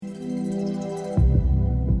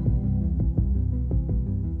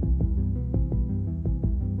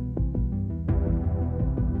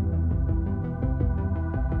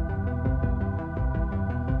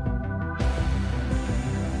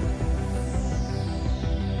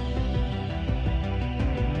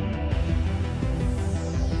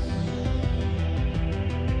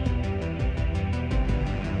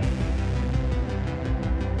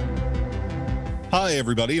Hi,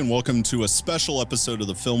 everybody, and welcome to a special episode of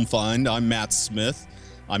the Film Find. I'm Matt Smith.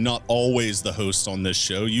 I'm not always the host on this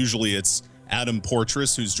show. Usually it's Adam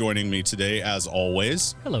Portress who's joining me today, as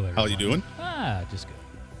always. Hello, everyone. How you doing? Just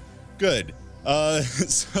good. Good.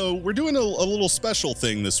 So we're doing a little special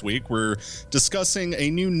thing this week. We're discussing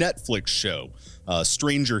a new Netflix show,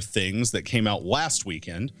 Stranger Things, that came out last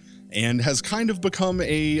weekend and has kind of become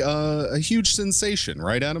a huge sensation,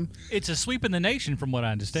 right, Adam? It's a sweep in the nation, from what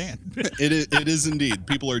I understand. It is indeed.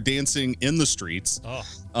 People are dancing in the streets.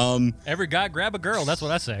 Every guy grab a girl. That's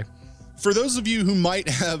what I say. For those of you who might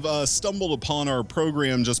have stumbled upon our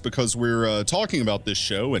program just because we're talking about this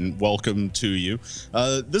show, and welcome to you,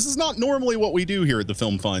 this is not normally what we do here at the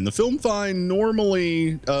Film Find. The Film Find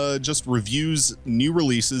normally just reviews new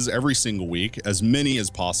releases every single week, as many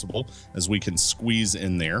as possible as we can squeeze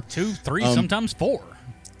in there. 2, 3, sometimes 4.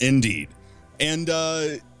 Indeed.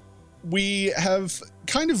 And we have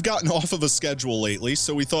kind of gotten off of a schedule lately,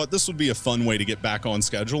 so we thought this would be a fun way to get back on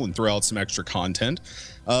schedule and throw out some extra content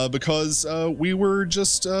because we were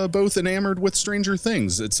just both enamored with Stranger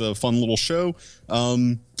Things. It's a fun little show.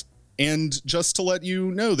 And just to let you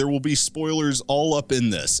know, there will be spoilers all up in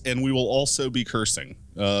this, and we will also be cursing,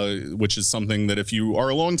 which is something that if you are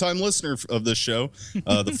a longtime listener of this show,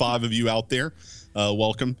 the 5 of you out there,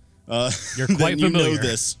 welcome. You're quite you familiar. know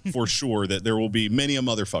this for sure, that there will be many a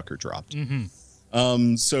motherfucker dropped.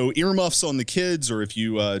 So earmuffs on the kids, or if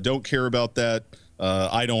you don't care about that,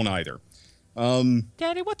 I don't either.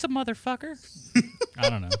 Daddy, what's a motherfucker? I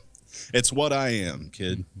don't know. It's what I am,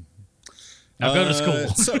 kid. Now go to school.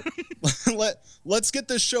 So let's get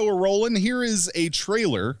this show a-rolling. Here is a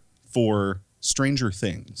trailer for Stranger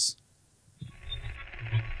Things.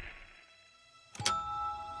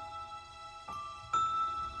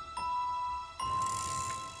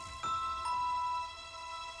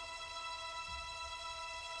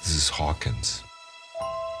 This is Hawkins.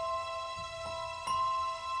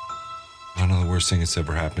 I don't know the worst thing that's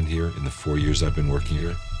ever happened here in the 4 years I've been working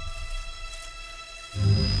here.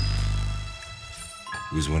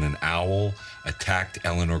 It was when an owl attacked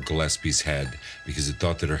Eleanor Gillespie's head because it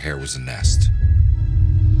thought that her hair was a nest.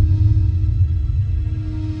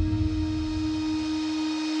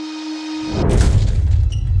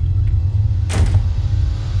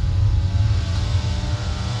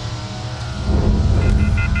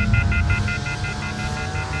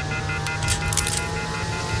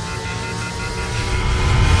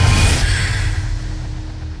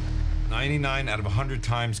 Out of 100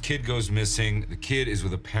 times, kid goes missing. The kid is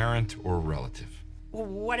with a parent or a relative.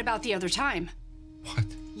 What about the other time? What?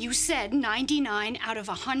 You said 99 out of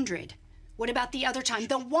 100. What about the other time?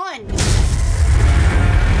 The one!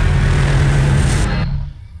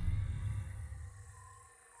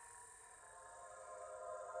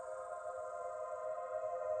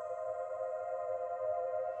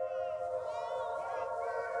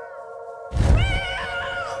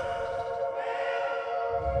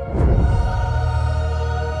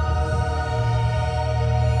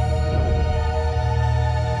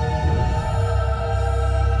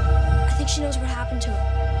 She knows what happened to him.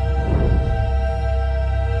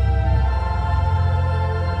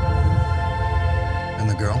 And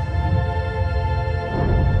the girl?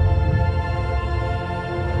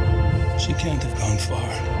 She can't have gone far.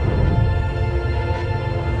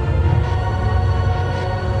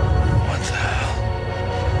 What the hell?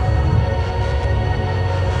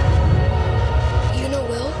 You know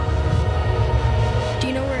Will? Do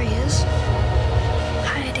you know where he is?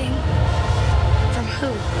 Hiding. From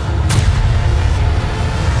who?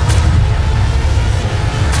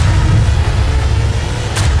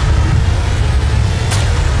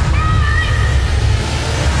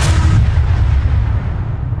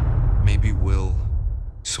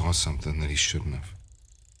 Saw something that he shouldn't have.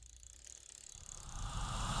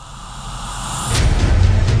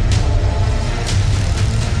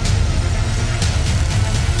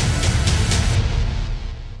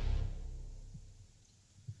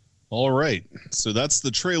 All right, so that's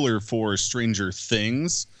the trailer for Stranger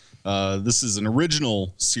Things. This is an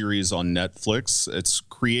original series on Netflix. It's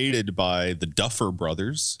created by the Duffer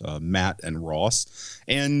Brothers, Matt and Ross,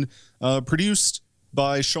 and produced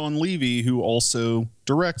by Sean Levy, who also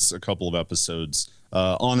directs a couple of episodes.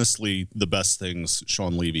 Honestly, the best things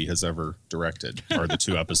Sean Levy has ever directed are the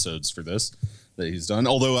 2 episodes for this that he's done.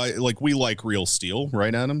 Although we like Real Steel,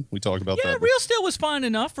 right, Adam? We talk about that. Yeah, Real Steel was fine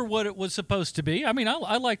enough for what it was supposed to be. I mean,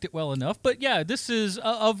 I liked it well enough. But yeah, this is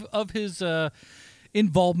of his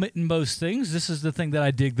involvement in most things. This is the thing that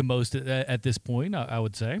I dig the most at this point, I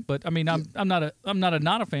would say. But I mean, I'm not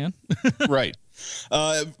a fan. Right.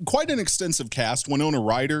 Quite an extensive cast. Winona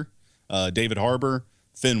Ryder, David Harbour,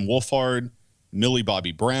 Finn Wolfhard, Millie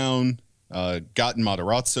Bobby Brown, Gaten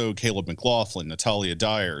Matarazzo, Caleb McLaughlin, Natalia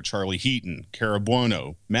Dyer, Charlie Heaton, Cara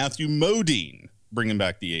Buono, Matthew Modine, bringing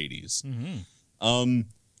back the 80s.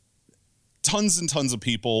 Tons and tons of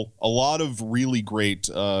people, a lot of really great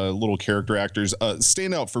little character actors.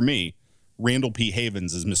 Stand out for me, Randall P.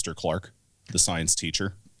 Havens is Mr. Clark, the science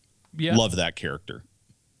teacher. Yeah. Love that character.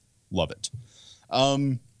 Love it.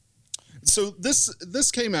 So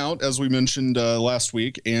this came out, as we mentioned last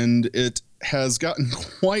week, and it has gotten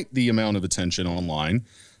quite the amount of attention online.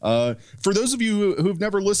 For those of you who've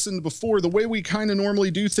never listened before, the way we kind of normally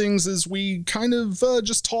do things is we kind of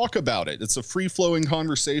just talk about it. It's a free-flowing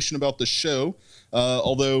conversation about the show,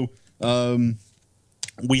 although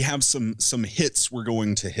we have some hits we're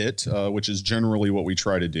going to hit, which is generally what we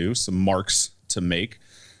try to do, some marks to make.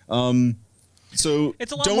 So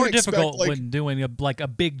it's a lot more difficult when doing a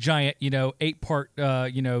big giant, 8-part,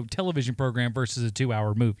 television program versus a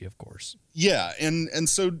 2-hour movie, of course. Yeah. And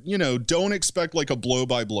so, don't expect like a blow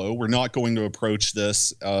by blow. We're not going to approach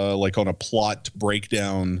this like on a plot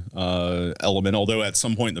breakdown element, although at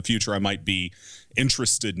some point in the future I might be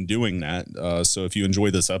interested in doing that. So if you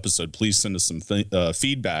enjoy this episode, please send us some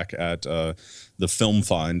feedback at the Film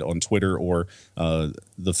Find on Twitter or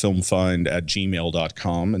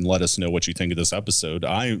thefilmfind@gmail.com and let us know what you think of this episode.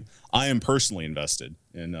 I am personally invested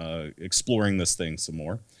in exploring this thing some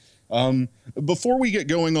more. Before we get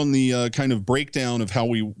going on the kind of breakdown of how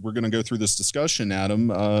we're going to go through this discussion, Adam,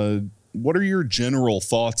 what are your general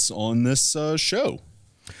thoughts on this show?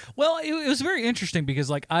 Well, it was very interesting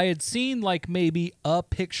because I had seen maybe a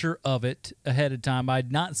picture of it ahead of time. I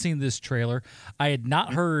had not seen this trailer. I had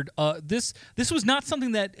not heard this. This was not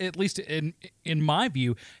something that, at least in my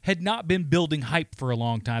view, had not been building hype for a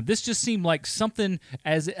long time. This just seemed like something,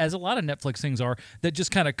 as a lot of Netflix things are, that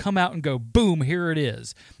just kind of come out and go, boom, here it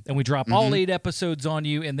is. And we drop all 8 episodes on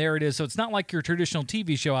you, and there it is. So it's not like your traditional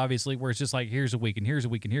TV show, obviously, where it's just like, here's a week, and here's a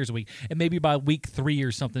week, and here's a week. And maybe by week 3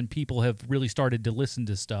 or something, people have really started to listen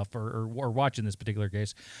to stuff or watch in this particular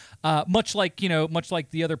case. Much like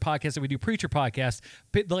the other podcasts that we do, Preacher Podcast,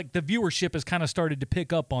 like the viewership has kind of started to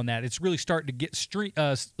pick up on that. It's really starting to get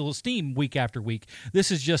steam week after week.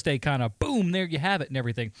 This is just a kind of boom, there you have it and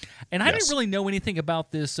everything. And I didn't really know anything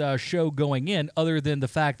about this show going in other than the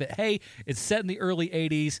fact that, hey, it's set in the early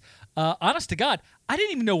 80s. Honest to God, I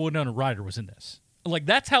didn't even know Winona Ryder was in this.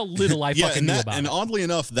 That's how little I fucking knew about it. And oddly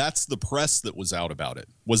enough, that's the press that was out about it,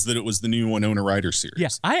 was that it was the new Winona Ryder series. Yeah,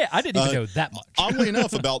 I didn't even know that much. Oddly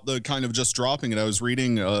enough, about the kind of just dropping it, I was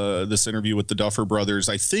reading this interview with the Duffer Brothers,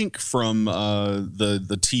 I think from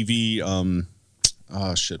the TV,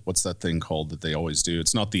 what's that thing called that they always do?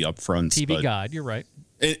 It's not the Upfronts. TV Guide, you're right.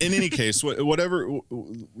 In any case, whatever,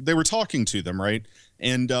 they were talking to them, right?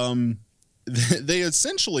 And they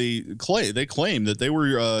essentially claim that they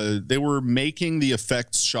were making the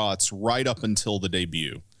effects shots right up until the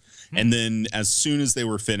debut, and then as soon as they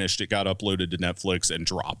were finished, it got uploaded to Netflix and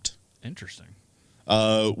dropped. Interesting.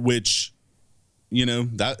 Which,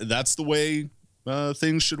 that's the way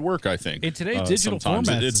things should work. I think in today's digital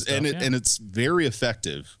format, and it's very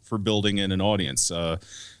effective for building in an audience.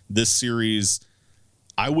 This series,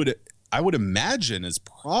 I would imagine, is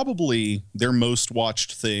probably their most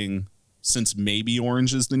watched thing since maybe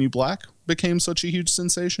Orange is the New Black became such a huge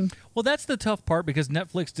sensation. Well, that's the tough part because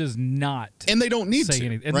Netflix does not, and they don't need to,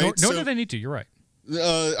 anything. right? Nor do they need to. You're right.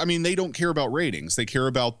 They don't care about ratings; they care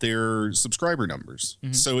about their subscriber numbers.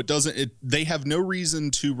 Mm-hmm. So they have no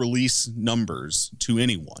reason to release numbers to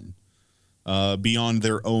anyone beyond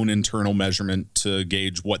their own internal measurement to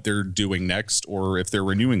gauge what they're doing next or if they're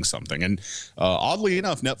renewing something. And oddly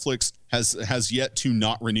enough, Netflix has yet to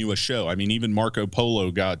not renew a show. I mean, even Marco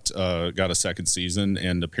Polo got a second season,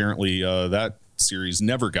 and apparently that series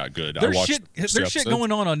never got good. There's shit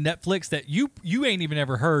going on Netflix that you ain't even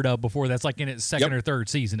ever heard of before. That's in its second or third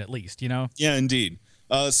season at least. Yeah, indeed.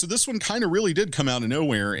 So this one kind of really did come out of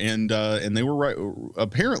nowhere, and they were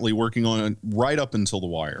apparently working on it right up until the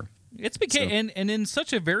wire. It's became and in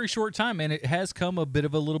such a very short time, and it has come a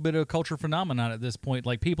little bit of a culture phenomenon at this point.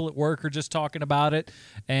 Like people at work are just talking about it,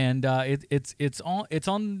 and it's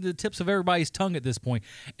on the tips of everybody's tongue at this point.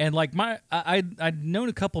 And I'd known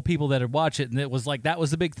a couple people that had watched it, and it was like that was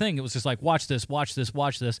the big thing. It was just like watch this,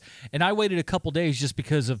 and I waited a couple days just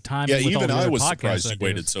because of time. Yeah, even I was surprised you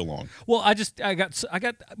waited so long. Well, I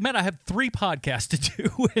have 3 podcasts to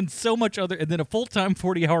do and so much other, and then a full-time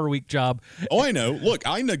 40-hour week job. Oh, I know. Look,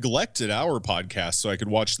 I neglected our podcast so I could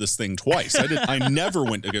watch this thing twice. I never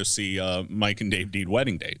went to go see Mike and Dave need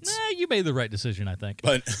Wedding Dates. You made the right decision, I think.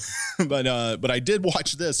 But I did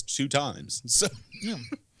watch this 2 times. So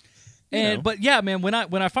But yeah, man, when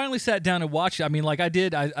I finally sat down and watched it, I mean, like I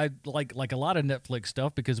did, I like a lot of Netflix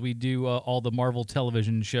stuff because we do all the Marvel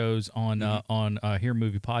television shows on Here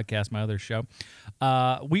Movie Podcast, my other show.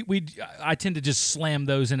 I tend to just slam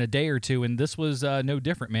those in a day or two, and this was no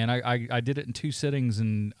different, man. I did it in 2 sittings,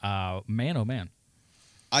 and man, oh man.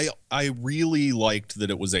 I really liked that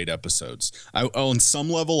it was 8 episodes. On some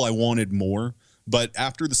level, I wanted more. But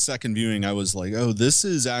after the second viewing, I was like, oh, this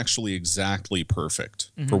is actually exactly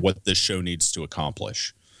perfect for what this show needs to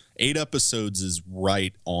accomplish. 8 episodes is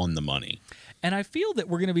right on the money. And I feel that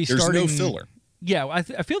we're going to be There's starting... no filler. Yeah, I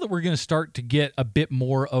feel that we're going to start to get a bit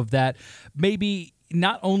more of that, maybe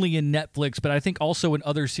not only in Netflix, but I think also in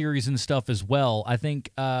other series and stuff as well. I think,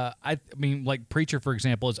 I mean, like Preacher, for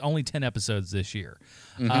example, is only 10 episodes this year.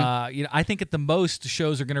 I think at the most,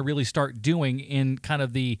 shows are going to really start doing in kind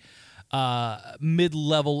of the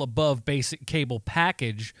mid-level above basic cable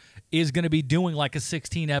package is going to be doing like a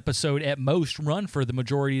 16 episode at most run for the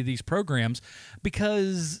majority of these programs,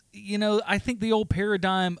 because I think the old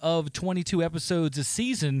paradigm of 22 episodes a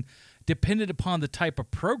season depended upon the type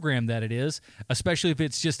of program that it is, especially if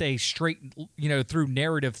it's just a straight through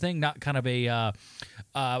narrative thing, not kind of a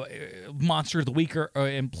monster of the week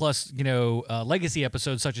and plus legacy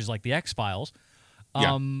episodes such as like the X-Files.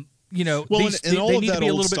 Well, these, and all they of need that to be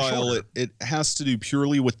a old little bit style, shorter. it has to do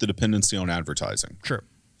purely with the dependency on advertising. Sure.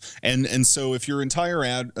 And so if your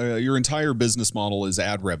entire business model is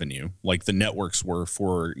ad revenue, like the networks were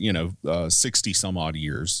for 60 some odd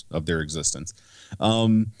years of their existence,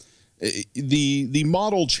 the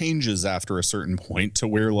model changes after a certain point to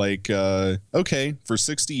where okay, for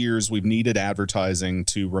 60 years we've needed advertising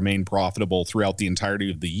to remain profitable throughout the entirety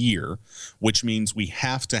of the year, which means we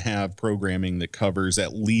have to have programming that covers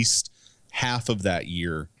at least half of that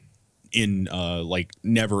year in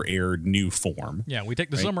never aired new form. Yeah, we take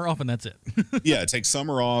the summer off and that's it. Yeah, take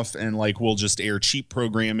summer off and we'll just air cheap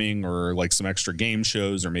programming or some extra game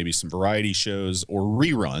shows or maybe some variety shows or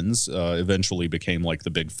reruns. Eventually became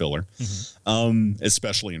the big filler,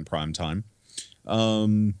 especially in prime time.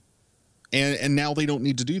 And now they don't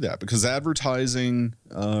need to do that because advertising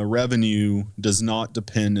revenue does not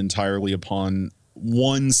depend entirely upon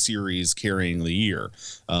one series carrying the year.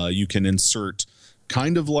 You can insert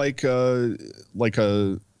kind of like a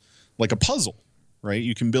puzzle, right?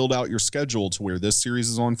 You can build out your schedule to where this series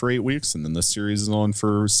is on for 8 weeks, and then this series is on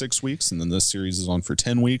for 6 weeks, and then this series is on for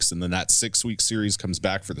 10 weeks, and then that 6-week series comes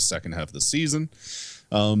back for the second half of the season.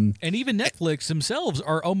 And even Netflix themselves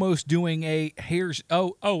are almost doing it's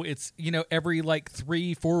every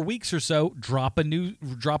 3-4 weeks or so drop a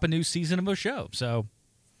new season of a show. So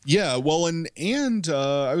yeah, well, and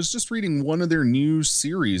I was just reading one of their new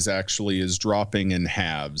series actually is dropping in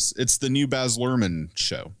halves. It's the new Baz Luhrmann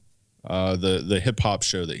show, the hip hop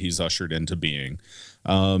show that he's ushered into being.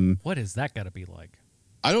 What is that got to be like?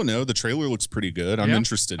 I don't know. The trailer looks pretty good. I'm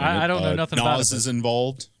interested in it. I don't know nothing about it. Nas is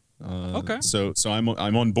involved. Okay. So I'm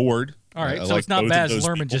on board. All right. So it's not Baz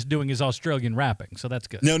Luhrmann just doing his Australian rapping. So that's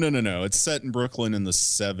good. No. It's set in Brooklyn in the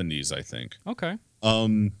 70s, I think. Okay.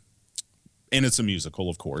 And it's a musical,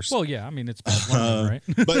 of course. Well, yeah, I mean, it's Baz Luhrmann, right?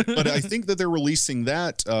 but I think that they're releasing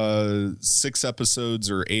that 6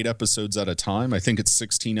 episodes or 8 episodes at a time. I think it's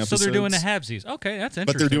 16 episodes. So they're doing a halvesies. Okay, that's interesting.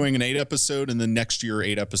 But they're doing an 8 episode, and then next year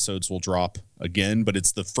 8 episodes will drop again. But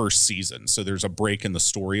it's the first season, so there's a break in the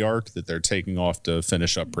story arc that they're taking off to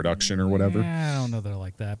finish up production or whatever. Yeah, I don't know they're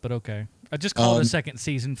like that, but okay. I just call it a second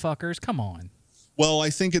season, fuckers. Come on. Well, I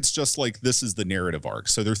think it's just this is the narrative arc.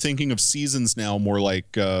 So they're thinking of seasons now more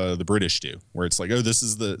like the British do, where it's this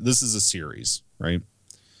is a series, right?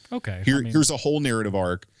 Okay. Here's a whole narrative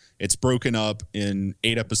arc. It's broken up in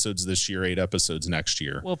 8 episodes this year, 8 episodes next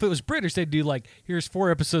year. Well, if it was British, they'd do here's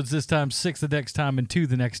 4 episodes this time, 6 the next time, and 2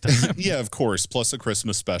 the next time. Yeah, of course. Plus a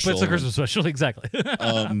Christmas special. Plus a Christmas special, exactly.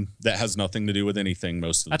 That has nothing to do with anything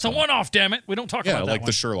most of the That's time. a one-off, damn it. We don't talk about that like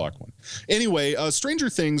the Sherlock one. Anyway,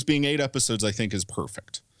 Stranger Things being 8 episodes, I think, is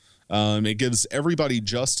perfect. It gives everybody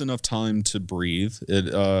just enough time to breathe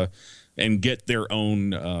and get their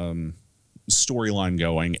own storyline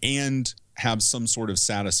going and have some sort of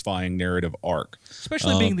satisfying narrative arc.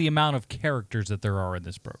 Especially being the amount of characters that there are in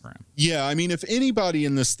this program. Yeah, I mean, if anybody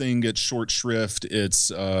in this thing gets short shrift, it's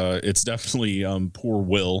definitely poor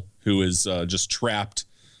Will, who is just trapped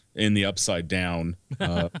in the Upside Down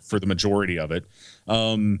for the majority of it.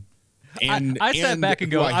 I sat back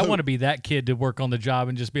and go, I want to be that kid to work on the job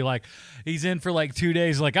and just be like, he's in for 2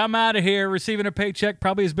 days, I'm out of here, receiving a paycheck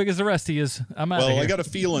probably as big as the rest he is. I'm out of here. Well, I got a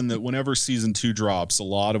feeling that whenever season 2 drops, a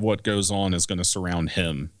lot of what goes on is going to surround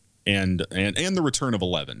him and the return of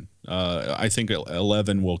 11. I think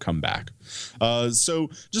 11 will come back. So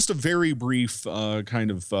just a very brief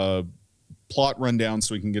kind of plot rundown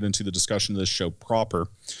so we can get into the discussion of this show proper.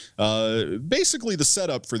 Basically, the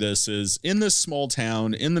setup for this is in this small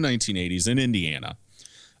town in the 1980s in Indiana.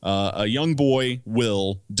 A young boy,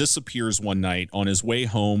 Will, disappears one night on his way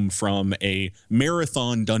home from a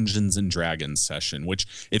marathon Dungeons and Dragons session,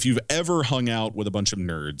 which, if you've ever hung out with a bunch of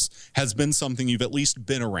nerds, has been something you've at least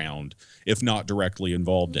been around, if not directly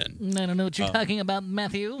involved in. I don't know what you're talking about,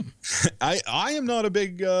 Matthew. I am not a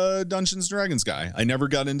big Dungeons and Dragons guy. I never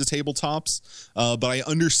got into tabletops, but I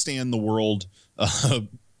understand the world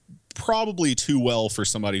probably too well for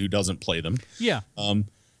somebody who doesn't play them. Yeah.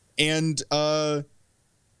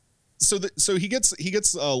 So he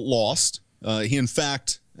gets lost. He, in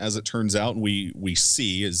fact, as it turns out, we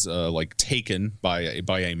see is like taken by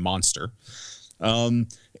a monster. And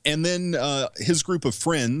then his group of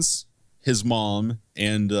friends, his mom,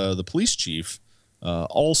 and the police chief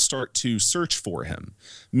all start to search for him.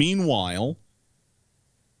 Meanwhile,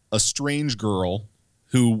 a strange girl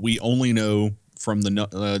who we only know from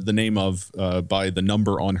the name of by the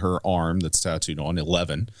number on her arm that's tattooed on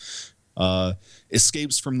 11.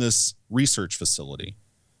 Escapes from this research facility,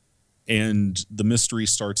 and the mystery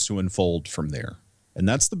starts to unfold from there. And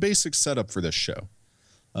that's the basic setup for this show.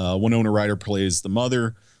 Winona Ryder plays the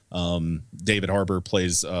mother. David Harbour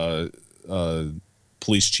plays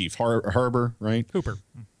Police Chief Harbour, right?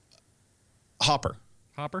 Hopper.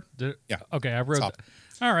 Yeah. Okay, I wrote Hopper. that.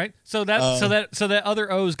 All right. So that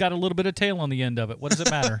other O's got a little bit of tail on the end of it. What does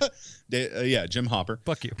it matter? Yeah, Jim Hopper.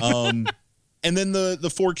 Fuck you. And then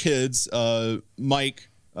the four kids, Mike,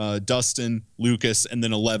 Dustin, Lucas, and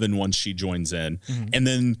then 11 once she joins in. Mm-hmm. And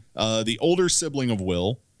then the older sibling of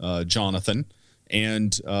Will, Jonathan,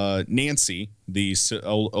 and Nancy, the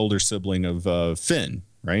older sibling of Finn,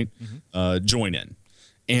 right, join in.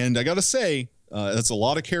 And I got to say, that's a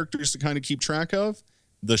lot of characters to kind of keep track of.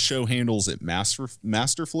 The show handles it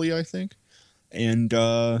masterfully, I think. And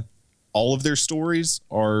all of their stories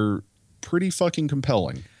are pretty fucking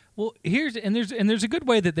compelling. Well, there's a good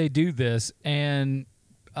way that they do this, and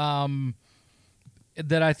that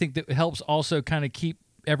I think that helps also kind of keep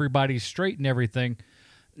everybody straight and everything.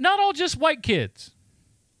 Not all just white kids,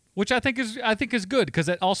 which I think is good, because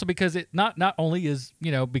it not only is,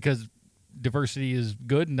 because diversity is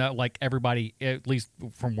good, and not like everybody, at least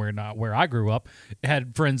from where I grew up,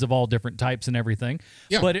 had friends of all different types and everything.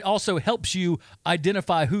 Yeah. But it also helps you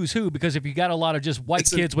identify who's who, because if you got a lot of just white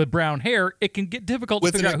kids with brown hair, it can get difficult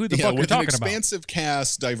to figure out who the fuck you're talking about. With an expansive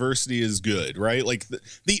cast, diversity is good, right? Like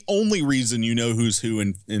the only reason you know who's who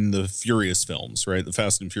in the Furious films, right? The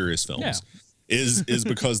Fast and Furious films. Yeah. Is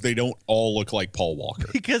because they don't all look like Paul Walker.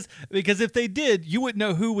 Because if they did, you wouldn't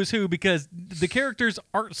know who was who, because the characters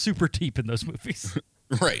aren't super deep in those movies.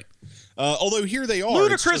 Right. Although here they are.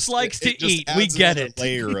 Ludacris likes to eat. We get it.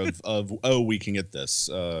 Layer of we can get this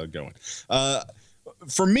going.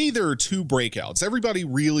 For me, there are two breakouts. Everybody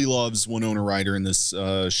really loves Winona Ryder in this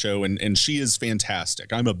show, and she is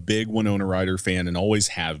fantastic. I'm a big Winona Ryder fan and always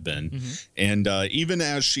have been. Mm-hmm. And even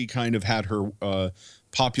as she kind of had her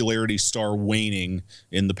popularity star waning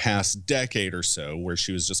in the past decade or so, where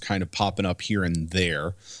she was just kind of popping up here and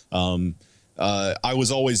there, I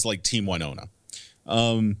was always like Team Winona.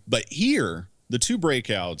 But here, the two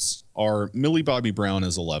breakouts are Millie Bobby Brown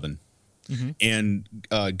as 11 and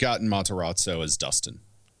Gaten Matarazzo as Dustin.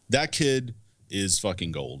 That kid is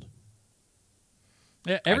fucking gold.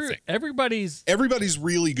 Yeah, everybody's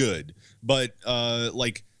really good, but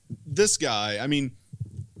like this guy, I mean,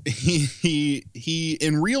 he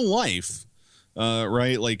in real life,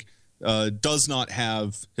 right, like does not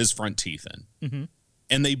have his front teeth in,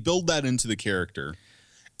 and they build that into the character,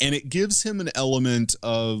 and it gives him an element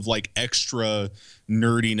of like extra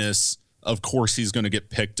nerdiness. Of course, he's going to get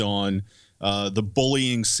picked on. The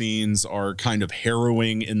bullying scenes are kind of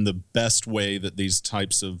harrowing in the best way that these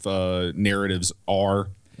types of narratives are.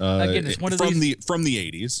 Again, it's one of from the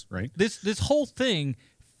 80s, right? This whole thing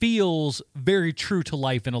feels very true to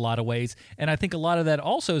life in a lot of ways, and I think a lot of that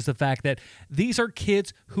also is the fact that these are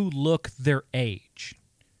kids who look their age,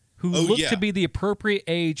 who to be the appropriate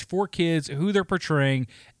age for kids who they're portraying.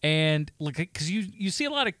 And like, because you see a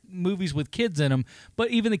lot of movies with kids in them, but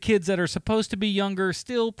even the kids that are supposed to be younger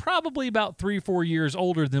still probably about 3-4 years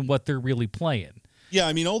older than what they're really playing. Yeah,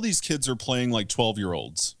 I mean, all these kids are playing like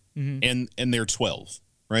 12-year-olds, and they're 12,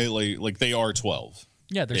 right? Like they are 12.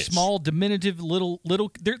 Yeah, they're small, diminutive, little.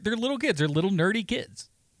 They're little kids. They're little nerdy kids.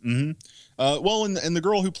 Mm-hmm. Well, and the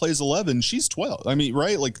girl who plays 11, she's 12. I mean,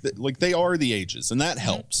 right? Like they are the ages, and that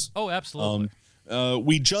helps. Oh, absolutely.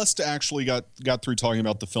 We just actually got through talking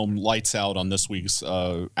about the film Lights Out on this week's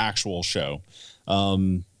actual show.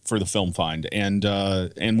 for the Film Find,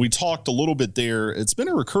 and we talked a little bit there. It's been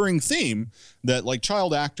a recurring theme that like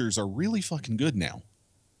child actors are really fucking good now.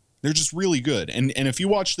 They're just really good, and if you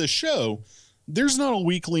watch this show, there's not a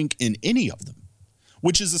weak link in any of them,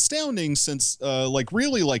 which is astounding since like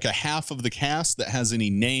really like a half of the cast that has any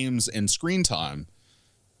names and screen time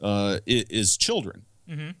is children.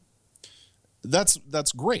 Mm-hmm.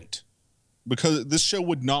 That's great, because this show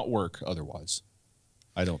would not work otherwise,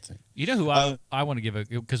 I don't think. You know who I want to give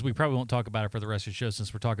because we probably won't talk about it for the rest of the show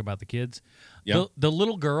since we're talking about the kids. Yeah. The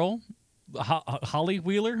little girl, Holly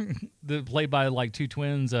Wheeler, played by like two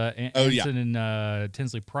twins, Anson and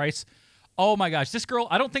Tinsley Price. Oh my gosh, this girl,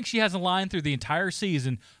 I don't think she has a line through the entire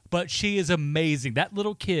season, but she is amazing. That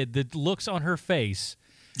little kid, the looks on her face,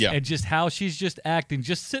 and just how she's just acting,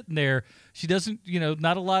 just sitting there. She doesn't,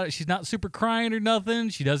 not a lot. She's not super crying or nothing.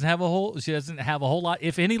 She doesn't have a whole lot,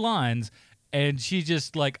 if any, lines. And she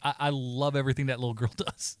just like, I love everything that little girl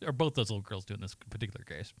does, or both those little girls do in this particular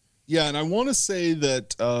case. Yeah, and I want to say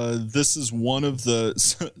that this is one of the.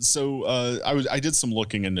 So I did some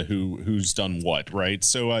looking into who's done what, right?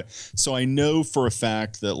 So I know for a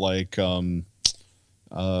fact that like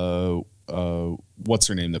what's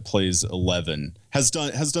her name that plays Eleven has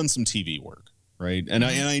done some TV work, right? And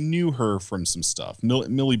I knew her from some stuff,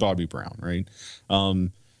 Millie Bobby Brown, right?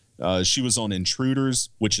 She was on Intruders,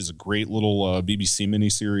 which is a great little BBC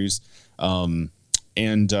miniseries,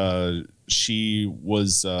 and she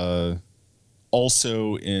was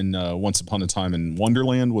also in Once Upon a Time in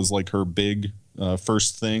Wonderland, was like her big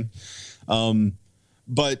first thing.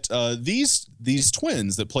 But these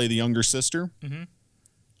twins that play the younger sister,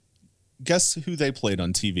 guess who they played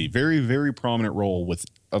on TV? Very, very prominent role with,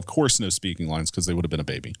 of course, no speaking lines because they would have been a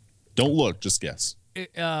baby. Don't look, just guess.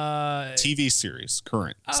 TV series,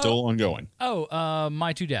 current, still ongoing.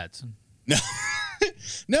 My Two Dads. No.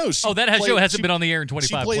 No. Show hasn't been on the air in 25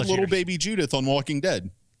 She played plus little years. Baby Judith on Walking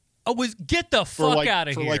Dead. Oh, get the fuck out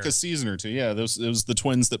of here. For like a season or two. Yeah, it was the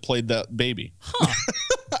twins that played that baby. Huh.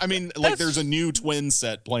 I mean, like there's a new twin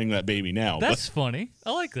set playing that baby now. That's funny.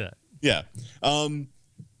 I like that. Yeah.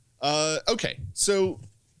 Okay. So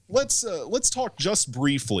let's talk just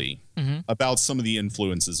briefly about some of the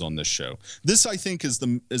influences on this show. This, I think, is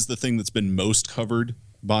the thing that's been most covered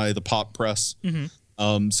by the pop press.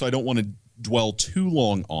 So I don't want to dwell too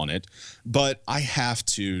long on it, but I have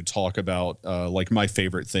to talk about like my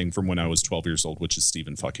favorite thing from when I was 12 years old, which is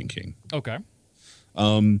Stephen fucking King. Okay.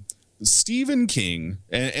 Stephen King,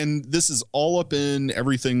 and this is all up in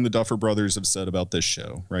everything the Duffer Brothers have said about this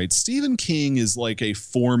show, right? Stephen King is like a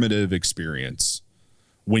formative experience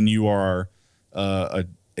when you are a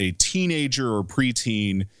teenager or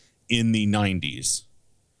preteen in the 90s,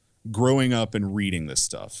 growing up and reading this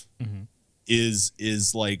stuff.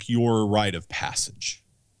 Is like your rite of passage,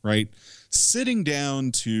 right? Sitting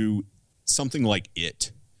down to something like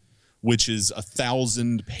It, which is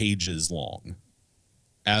 1,000 pages long,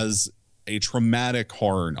 as a traumatic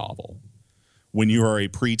horror novel when you are a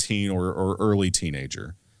preteen or early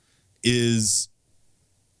teenager, is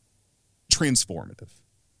transformative.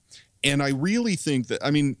 And I really think that,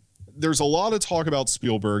 I mean, there's a lot of talk about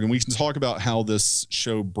Spielberg, and we can talk about how this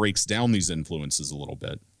show breaks down these influences a little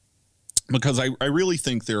bit, because I really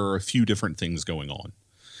think there are a few different things going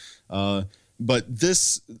on. But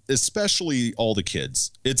this, especially All the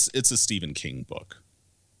Kids, it's a Stephen King book,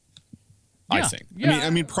 I think. Yeah. I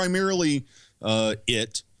mean, primarily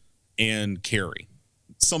It and Carrie.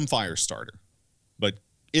 Some Firestarter, but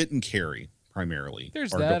It and Carrie primarily.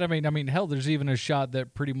 There's that. I mean, hell, there's even a shot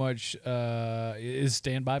that pretty much is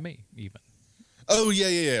Stand By Me, even. Oh,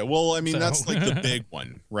 yeah. Well, I mean, that's like the big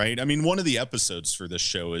one, right? I mean, one of the episodes for this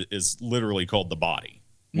show is literally called The Body,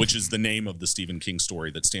 which is the name of the Stephen King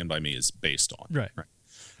story that Stand By Me is based on. Right.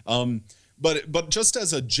 But just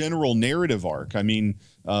as a general narrative arc, I mean,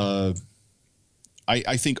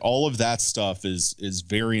 I think all of that stuff is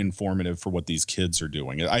very informative for what these kids are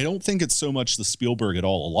doing. I don't think it's so much the Spielberg at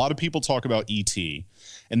all. A lot of people talk about E.T.,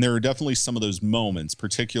 and there are definitely some of those moments,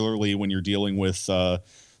 particularly when you're dealing with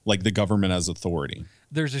like the government as authority.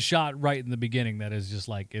 There's a shot right in the beginning that is just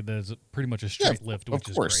like, it is pretty much a straight lift, which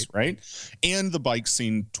is great. Right? And the bike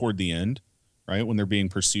scene toward the end, right? When they're being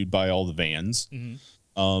pursued by all the vans.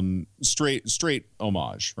 Straight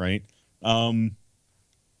homage, right?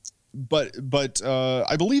 But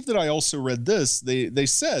I believe that I also read this. They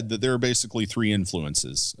said that there are basically three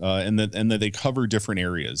influences, and that they cover different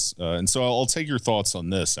areas. And so I'll take your thoughts on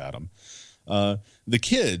this, Adam. The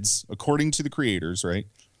kids, according to the creators, right?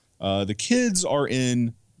 The kids are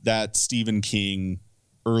in that Stephen King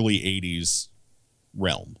early 80s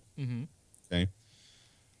realm. Okay.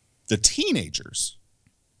 The teenagers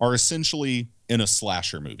are essentially in a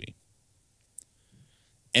slasher movie.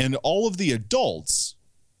 And all of the adults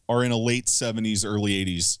are in a late 70s, early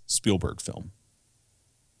 80s Spielberg film.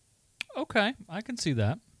 Okay, I can see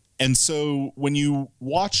that. And so when you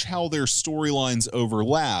watch how their storylines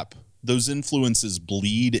overlap, those influences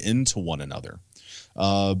bleed into one another.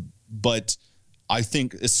 But I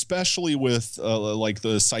think especially with like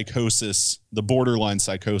the psychosis, the borderline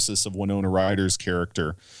psychosis of Winona Ryder's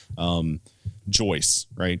character, Joyce,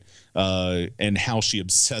 right? And how she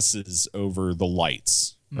obsesses over the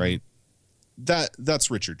lights, right?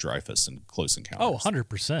 That's Richard Dreyfuss in Close Encounters. Oh,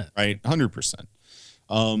 100%. Right? 100%.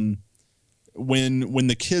 When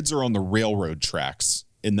the kids are on the railroad tracks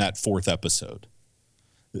in that fourth episode,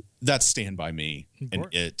 that's Stand By Me and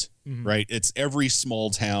It, right? It's every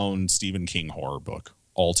small town Stephen King horror book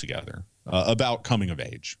all together about coming of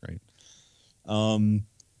age, right? And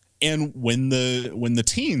when the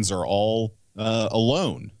teens are all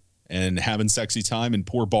alone and having sexy time, and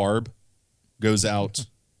poor Barb goes out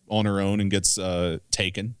on her own and gets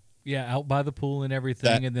taken. Yeah, out by the pool and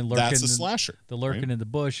everything, and then lurking. That's a slasher. The lurking in the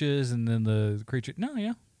bushes, and then the creature. No,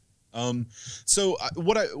 yeah. So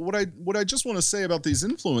what I just want to say about these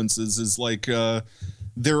influences is like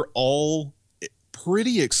they're all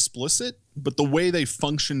pretty explicit, but the way they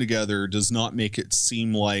function together does not make it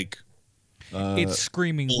seem like it's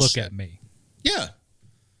screaming, bullshit. "Look at me!" Yeah.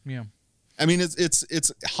 I mean,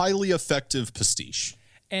 it's highly effective pastiche.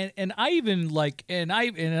 And I even like, and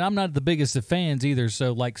I'm not the biggest of fans either.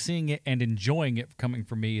 So like seeing it and enjoying it coming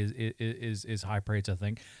from me is high praise, I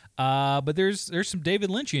think. But there's some David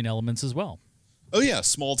Lynchian elements as well. Oh yeah,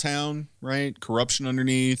 small town, right? Corruption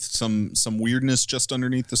underneath, some weirdness just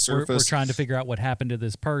underneath the surface. We're trying to figure out what happened to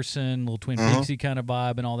this person, little Twin Peaksy kind of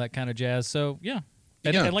vibe and all that kind of jazz. So yeah.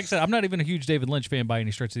 And like I said, I'm not even a huge David Lynch fan by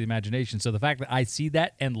any stretch of the imagination. So the fact that I see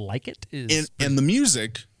that and like it is, and the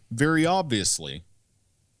music, very obviously,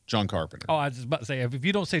 John Carpenter. Oh, I was just about to say, if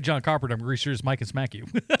you don't say John Carpenter, I'm pretty sure Mike can smack you.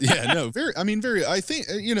 Yeah, no, very. I think,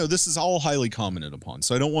 this is all highly commented upon,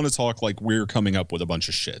 so I don't want to talk like we're coming up with a bunch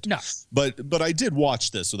of shit. No. But I did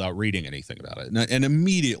watch this without reading anything about it, and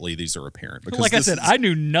immediately these are apparent. Because like I said, I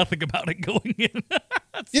knew nothing about it going in.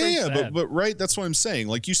 But right, that's what I'm saying.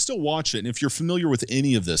 Like, you still watch it, and if you're familiar with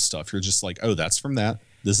any of this stuff, you're just like, oh, that's from that.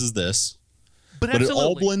 This is this. But it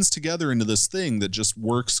all blends together into this thing that just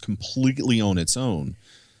works completely on its own.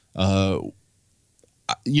 I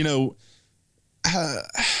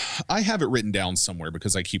have it written down somewhere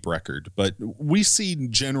because I keep record, but we see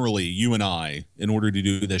generally, you and I, in order to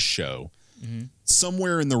do this show,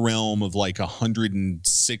 somewhere in the realm of like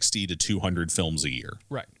 160 to 200 films a year.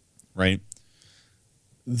 Right.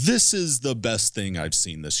 This is the best thing I've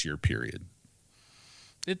seen this year, period.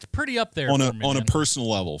 It's pretty up there on a personal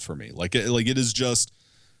level for me. Like it is just,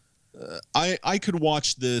 I could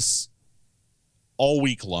watch this all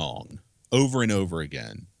week long, over and over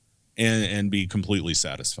again, and be completely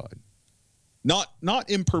satisfied. Not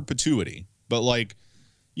in perpetuity, but like,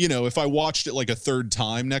 if I watched it like a third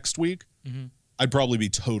time next week, I'd probably be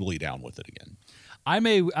totally down with it again. I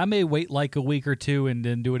may wait like a week or two and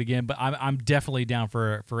then do it again, but I'm definitely down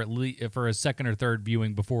for at least for a second or third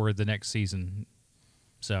viewing before the next season.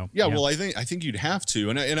 So yeah, well, I think you'd have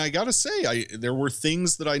to, and I gotta say, there were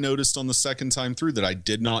things that I noticed on the second time through that I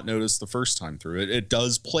did not notice the first time through. It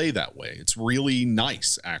does play that way. It's really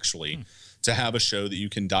nice, actually, to have a show that you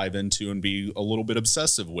can dive into and be a little bit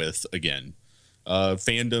obsessive with again.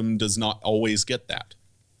 Fandom does not always get that,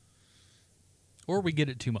 or we get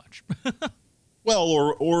it too much. Well,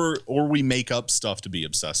 or we make up stuff to be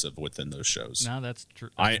obsessive within those shows. No, that's true.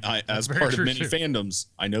 I as part of many fandoms,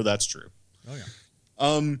 I know that's true. Oh yeah.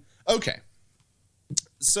 Okay.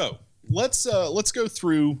 So let's go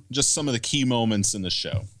through just some of the key moments in the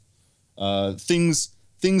show. Things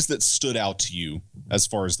that stood out to you as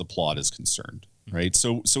far as the plot is concerned, right?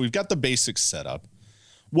 So we've got the basics set up.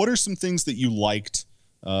 What are some things that you liked?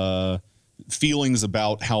 Feelings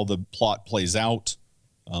about how the plot plays out,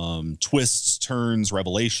 twists, turns,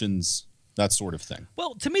 revelations, that sort of thing.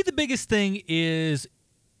 Well, to me, the biggest thing is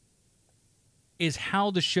how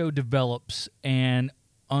the show develops and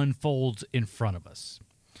unfolds in front of us,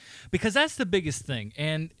 because that's the biggest thing.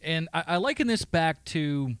 And I liken this back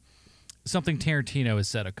to something Tarantino has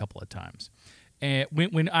said a couple of times, and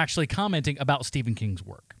when actually commenting about Stephen King's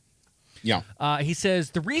work. Yeah, he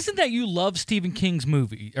says the reason that you love Stephen King's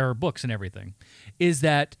movie or books and everything is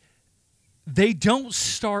that they don't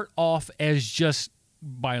start off as just,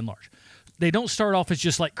 by and large, they don't start off as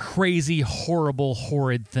just like crazy, horrible,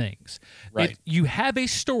 horrid things. Right. You have a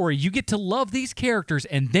story. You get to love these characters,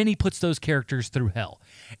 and then he puts those characters through hell.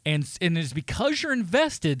 And it's because you're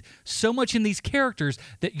invested so much in these characters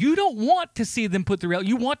that you don't want to see them put through hell.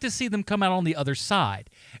 You want to see them come out on the other side.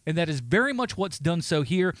 And that is very much what's done so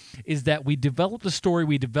here, is that we develop the story,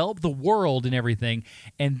 we develop the world and everything,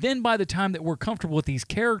 and then by the time that we're comfortable with these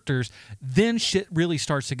characters, then shit really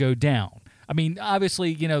starts to go down. I mean,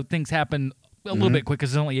 obviously, things happen a little bit quick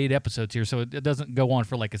because there's only 8 episodes here, so it doesn't go on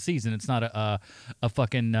for like a season. It's not a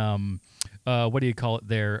fucking what do you call it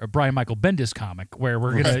there? A Brian Michael Bendis comic where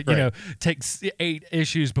we're gonna take 8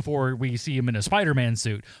 issues before we see him in a Spider-Man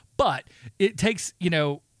suit. But it takes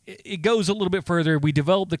it goes a little bit further. We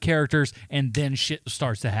develop the characters, and then shit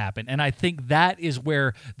starts to happen. And I think that is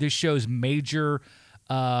where this show's major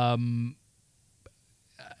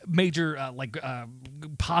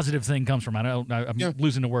positive thing comes from. I'm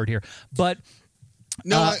losing the word here, but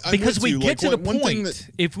no, because we get to the point, that...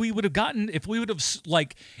 if we would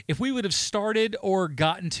have started or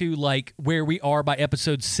gotten to like where we are by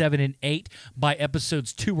episodes 7 and 8, by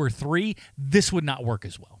episodes 2 or 3, this would not work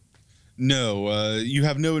as well. No, you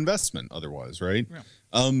have no investment otherwise, right?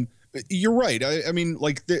 Yeah. You're right. I mean,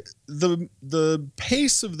 like the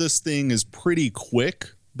pace of this thing is pretty quick,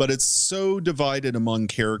 but it's so divided among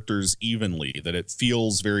characters evenly that it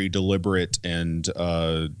feels very deliberate and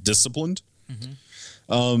disciplined. Mm-hmm.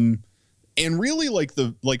 And really,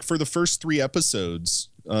 for the first 3 episodes,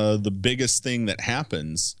 the biggest thing that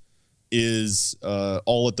happens is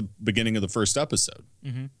all at the beginning of the first episode.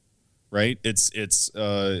 Mm-hmm. Right?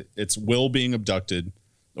 It's Will being abducted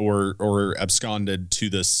or absconded to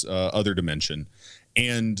this other dimension,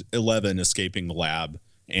 and 11 escaping the lab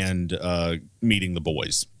and meeting the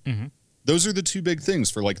boys. Mm-hmm. Those are the 2 big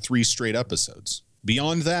things for like 3 straight episodes.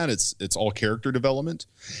 Beyond that, it's all character development,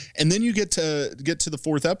 and then you get to the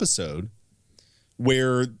 4th episode,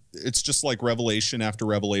 where it's just like revelation after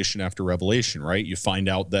revelation after revelation. Right? You find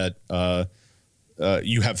out that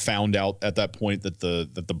you have found out at that point that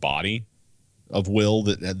the body of Will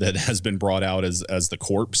that has been brought out as the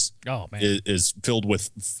corpse is filled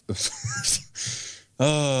with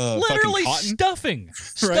literally stuffing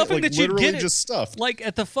right? Like, that you get just stuff like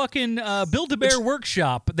at the fucking Build-A-Bear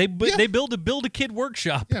workshop. They build a kid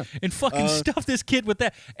workshop and fucking stuff this kid with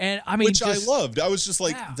that. And I mean, which I loved. I was just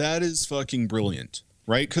like, that is fucking brilliant,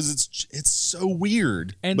 right? Because it's so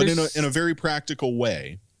weird, and but in a very practical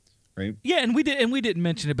way, right? Yeah, and we didn't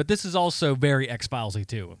mention it, but this is also very X-Filesy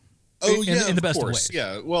too. Oh, in the best of ways.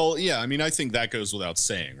 Yeah. Well, yeah. I mean, I think that goes without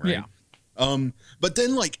saying, right? Yeah. But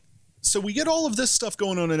then, so we get all of this stuff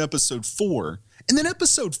going on in episode 4, and then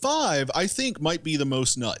episode 5, I think, might be the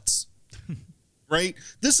most nuts. Right?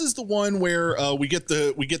 This is the one where we get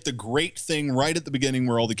the great thing right at the beginning,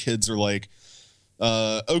 where all the kids are like,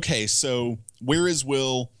 "Okay, so where is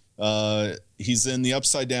Will? He's in the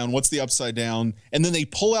Upside Down. What's the Upside Down?" And then they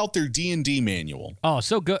pull out their D&D manual. Oh,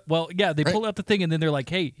 so good. Well, yeah, they pull out the thing, and then they're like,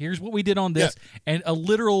 "Hey, here's what we did on this," and a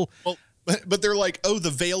literal. Well, but they're like, "Oh,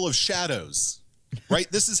 the Veil of Shadows."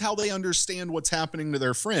 Right? This is how they understand what's happening to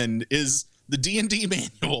their friend. Is the D&D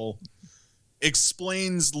manual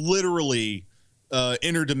explains literally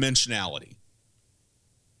interdimensionality.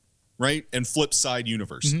 Right? And flip side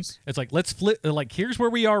universes. Mm-hmm. It's like, let's flip, like, here's where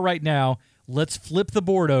we are right now. Let's flip the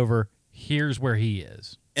board over. Here's where he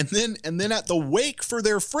is. And then at the wake for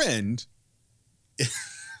their friend,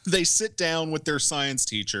 they sit down with their science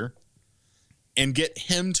teacher and get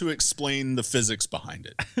him to explain the physics behind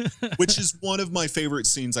it, which is one of my favorite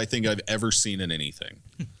scenes I think I've ever seen in anything.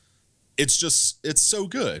 It's so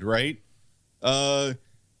good, right?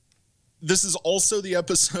 This is also the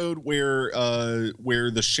episode where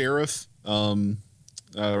the sheriff,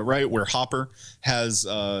 right, where Hopper has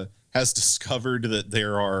discovered that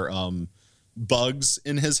there are bugs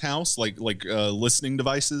in his house, like listening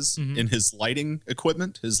devices in his lighting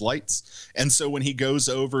equipment, his lights. And so when he goes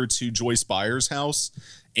over to Joyce Byers' house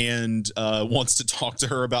and wants to talk to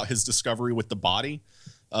her about his discovery with the body,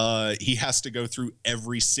 he has to go through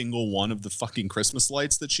every single one of the fucking Christmas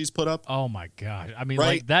lights that she's put up. Oh my God. I mean, right?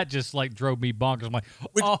 like that just like drove me bonkers. I'm like,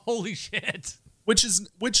 oh, holy shit. Which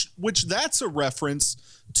that's a reference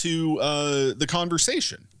to The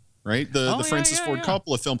Conversation. Right, the Francis Ford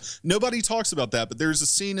Coppola film. Nobody talks about that, but there's a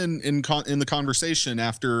scene in The Conversation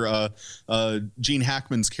after Gene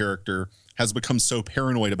Hackman's character has become so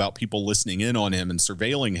paranoid about people listening in on him and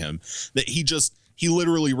surveilling him that he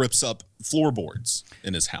literally rips up floorboards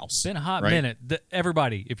in his house. It's been a hot minute.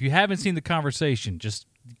 Everybody, if you haven't seen The Conversation, just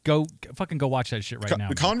go watch that shit right now.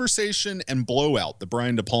 The Conversation and Blowout, the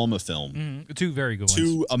Brian De Palma film. Two very good ones.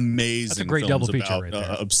 Two amazing That's a great films double feature about right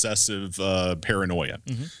there. obsessive paranoia.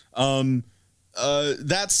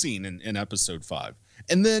 That scene in episode 5.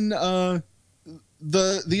 And then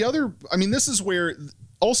the other, I mean, this is where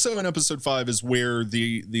also in episode 5 is where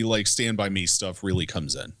the like Stand By Me stuff really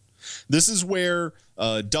comes in. This is where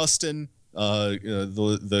Dustin,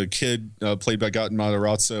 the kid played by Gaten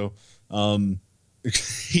Matarazzo,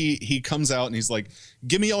 he comes out and he's like,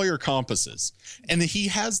 "Give me all your compasses," and he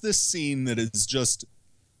has this scene that is just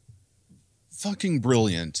fucking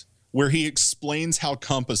brilliant, where he explains how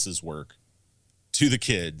compasses work to the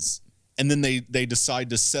kids, and then they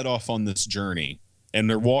decide to set off on this journey, and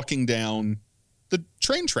they're walking down the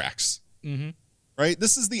train tracks. Right?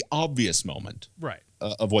 This is the obvious moment. Right.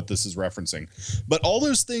 Of what this is referencing. But all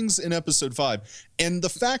those things in episode 5, and the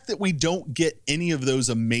fact that we don't get any of those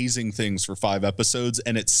amazing things for 5 episodes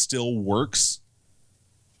and it still works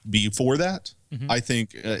before that, I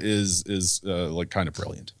think is like kind of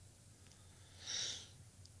brilliant.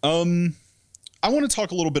 I want to talk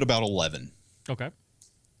a little bit about 11. Okay.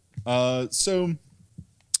 So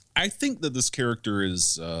I think that this character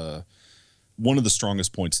is one of the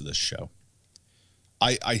strongest points of this show.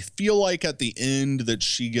 I feel like at the end that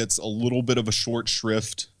she gets a little bit of a short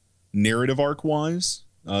shrift narrative arc wise,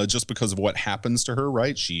 just because of what happens to her,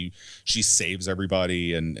 right? She saves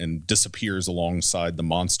everybody and disappears alongside the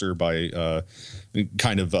monster by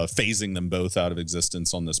kind of phasing them both out of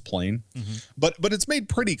existence on this plane. But it's made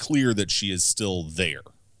pretty clear that she is still there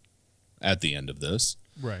at the end of this.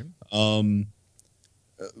 Right.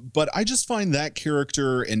 But I just find that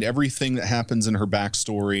character and everything that happens in her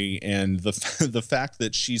backstory and the fact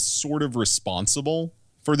that she's sort of responsible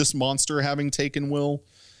for this monster having taken Will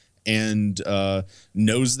and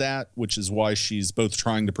knows that, which is why she's both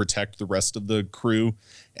trying to protect the rest of the crew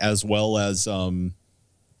as well as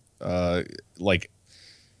like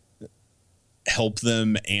help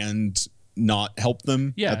them and not help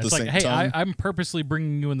them Yeah, at the it's like, same hey, time. I'm purposely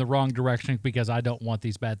bringing you in the wrong direction because I don't want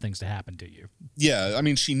these bad things to happen to you. Yeah, I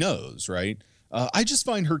mean, she knows, right? I just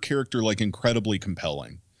find her character like incredibly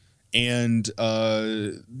compelling, and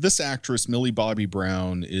this actress Millie Bobby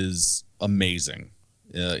Brown is amazing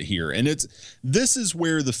here, and this is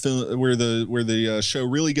where the show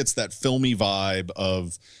really gets that filmy vibe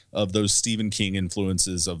of those Stephen King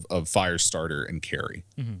influences of Firestarter and Carrie.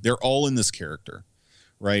 They're all in this character,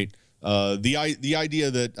 right? The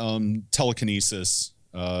idea that telekinesis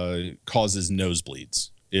causes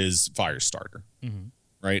nosebleeds is Firestarter,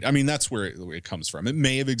 right? I mean, that's where it comes from. It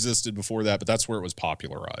may have existed before that, but that's where it was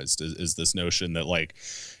popularized, is this notion that like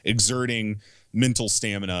exerting mental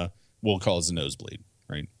stamina will cause a nosebleed,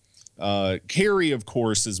 right? Carrie, of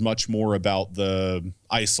course, is much more about the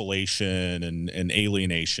isolation and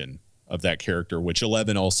alienation of that character, which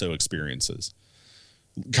 11 also experiences.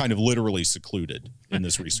 Kind of literally secluded in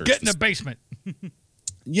this research. Get in the basement.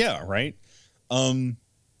 Yeah, right. And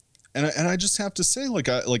I just have to say,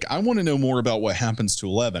 I want to know more about what happens to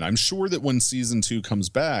 11. I'm sure that when season 2 comes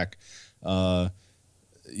back,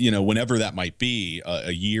 whenever that might be,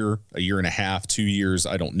 a year and a half, 2 years,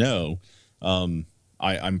 I don't know.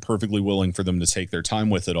 I'm perfectly willing for them to take their time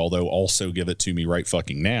with it, although also give it to me right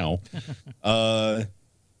fucking now.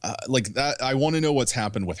 Like that, I want to know what's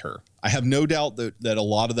happened with her. I have no doubt that a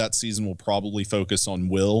lot of that season will probably focus on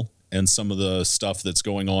Will and some of the stuff that's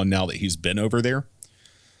going on now that he's been over there.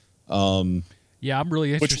 Yeah, I'm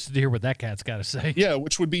really interested to hear what that cat's got to say. Yeah,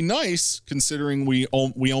 which would be nice considering we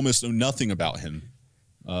almost know nothing about him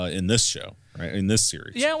in this show, right? In this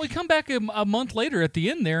series. Yeah, we come back a month later at the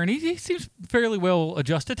end there, and he seems fairly well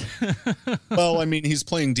adjusted. Well, I mean, he's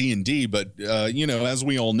playing D&D, but as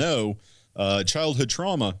we all know, childhood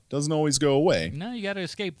trauma doesn't always go away. No, you got to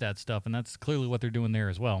escape that stuff, and that's clearly what they're doing there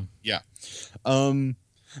as well. Yeah.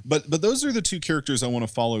 But those are the two characters I want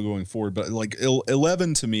to follow going forward. But like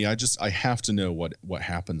 11 to me, I have to know what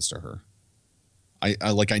happens to her.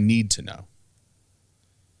 I need to know.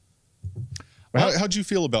 Well, how'd you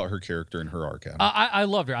feel about her character and her arc? I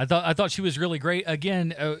loved her. I thought she was really great.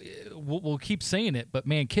 Again, we'll keep saying it, but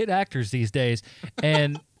man, kid actors these days,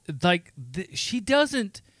 and like she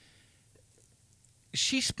doesn't.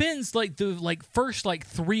 She spends the first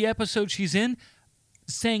 3 episodes she's in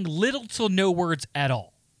saying little to no words at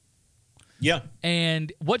all. Yeah.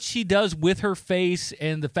 And what she does with her face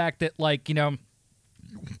and the fact that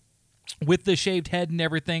with the shaved head and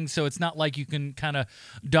everything, so it's not like you can kind of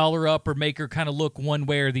doll her up or make her kind of look one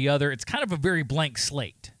way or the other. It's kind of a very blank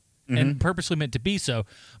slate and purposely meant to be so.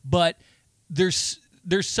 But there's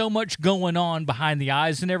so much going on behind the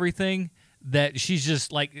eyes and everything that she's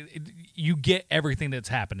just like, you get everything that's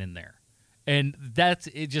happening there. And that's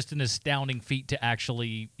just an astounding feat to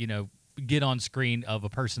actually, get on screen of a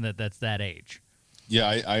person that's that age. Yeah,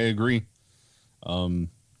 I agree. Man.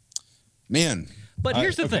 But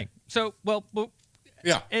here's the thing. So,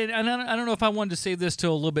 yeah. And I don't know if I wanted to save this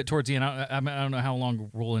till a little bit towards the end. I don't know how long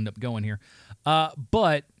we'll end up going here.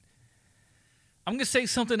 But I'm going to say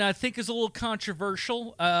something I think is a little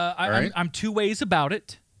controversial. I'm two ways about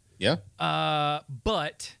it. Yeah.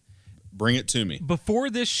 But bring it to me. Before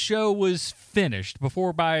this show was finished,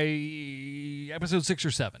 by episode 6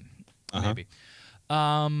 or 7, maybe,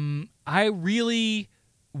 I really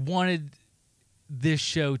wanted this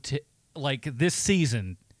show to, this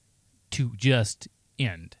season, to just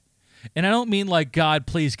end. And I don't mean like, God,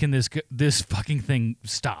 please, can this fucking thing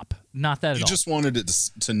stop? Not that at all. You just wanted it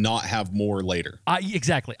to not have more later.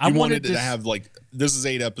 Exactly. I wanted it to have this is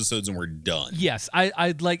 8 episodes and we're done. Yes,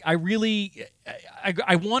 I wanted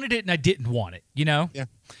it and I didn't want it. Yeah.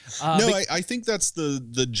 I think that's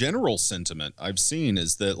the general sentiment I've seen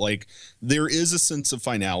is that there is a sense of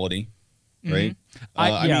finality, right?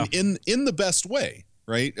 I mean, in the best way,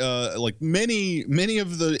 right? Many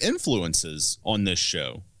of the influences on this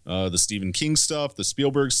show. The Stephen King stuff, the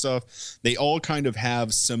Spielberg stuff, they all kind of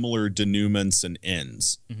have similar denouements and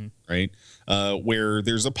ends, right? Where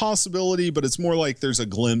there's a possibility, but it's more like there's a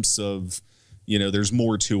glimpse of, there's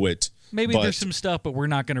more to it. Maybe there's some stuff, but we're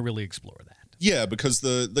not going to really explore that. Yeah, because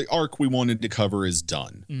the arc we wanted to cover is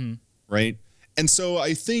done, right? And so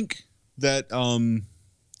I think that,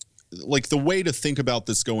 the way to think about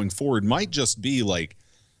this going forward might just be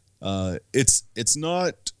it's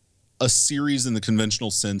not a series in the conventional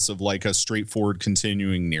sense of a straightforward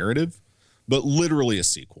continuing narrative, but literally a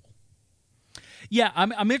sequel. Yeah,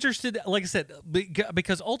 I'm interested, like I said,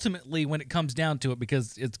 because ultimately when it comes down to it,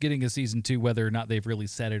 because it's getting a season 2, whether or not they've really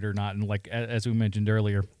said it or not, and as we mentioned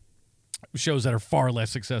earlier, shows that are far less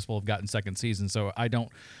successful have gotten second season, so I don't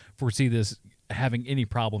foresee this having any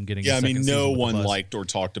problem getting a second season. Yeah, I mean, no one liked or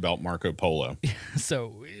talked about Marco Polo.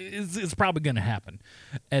 So it's probably going to happen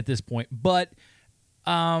at this point, but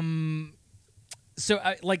so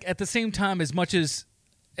at the same time, as much as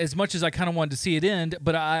I kind of wanted to see it end,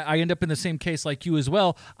 but I end up in the same case like you as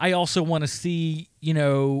well. I also want to see,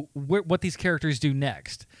 what these characters do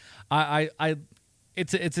next.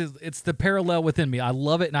 It's the parallel within me. I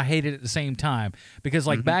love it and I hate it at the same time because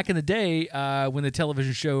back in the day when the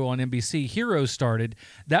television show on NBC Heroes started,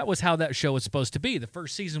 that was how that show was supposed to be. The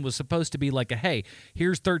first season was supposed to be hey,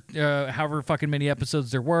 here's however fucking many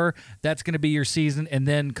episodes there were, that's going to be your season, and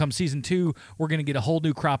then come season 2, we're going to get a whole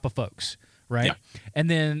new crop of folks, right? Yeah. And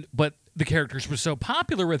then but the characters were so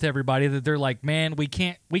popular with everybody that they're like, man, we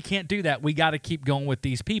can't do that. We got to keep going with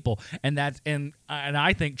these people, and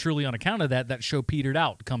I think truly on account of that show petered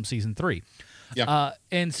out come season 3. Yeah.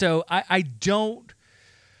 And so I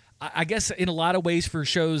guess in a lot of ways for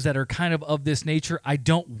shows that are kind of this nature, I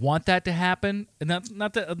don't want that to happen. And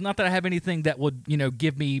not that I have anything that would,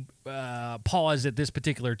 give me pause at this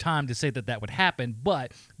particular time to say that would happen,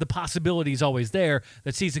 but the possibility is always there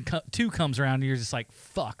that season 2 comes around and you're just like,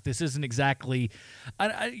 fuck, this isn't exactly,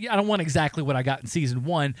 I don't want exactly what I got in season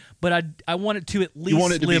 1, but I want it to at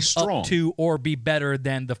least live up to or be better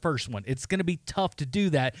than the first one. It's going to be tough to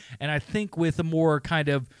do that. And I think with a more kind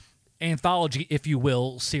of anthology, if you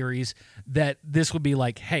will, series, that this would be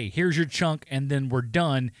hey, here's your chunk and then we're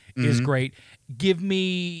done, is great. Give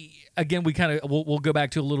me, again, we'll go back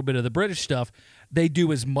to a little bit of the British stuff. They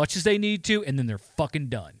do as much as they need to and then they're fucking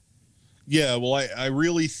done. Yeah, well, I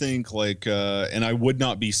really think and I would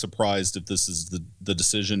not be surprised if this is the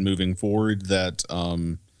decision moving forward that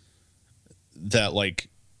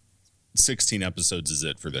 16 episodes is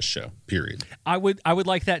it for this show, period. I would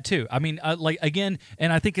like that too. I mean, again,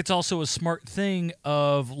 and I think it's also a smart thing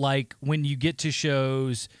of when you get to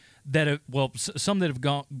shows that have, some that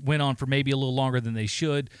have went on for maybe a little longer than they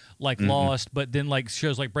should, Lost, but then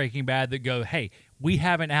shows like Breaking Bad that go, hey, we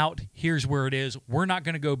have an out, here's where it is, we're not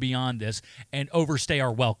going to go beyond this and overstay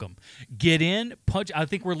our welcome. Get in, punch. I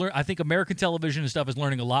think American television and stuff is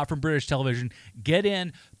learning a lot from British television. Get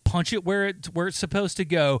in, punch it where it's supposed to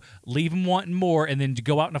go, leave them wanting more, and then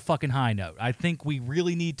go out on a fucking high note. I think we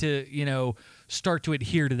really need to, start to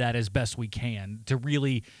adhere to that as best we can to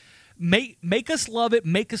really make us love it,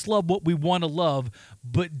 make us love what we want to love,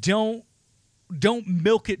 but don't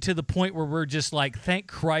milk it to the point where we're just thank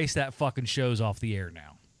Christ that fucking show's off the air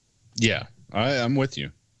now. Yeah, I'm with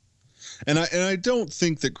you. And I don't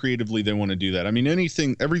think that creatively they want to do that. I mean,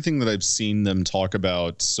 everything that I've seen them talk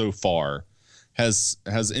about so far has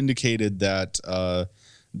indicated that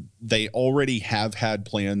they already have had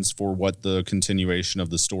plans for what the continuation of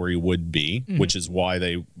the story would be, which is why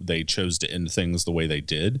they chose to end things the way they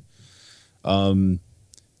did. And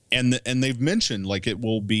they've mentioned like it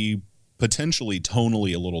will be potentially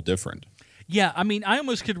tonally a little different. Yeah, I mean, I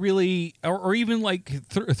almost could really, or even like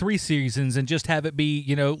 3 seasons, and just have it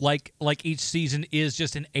be, like each season is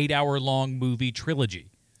just an 8-hour long movie trilogy.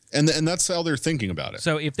 And that's how they're thinking about it.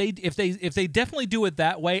 So if they definitely do it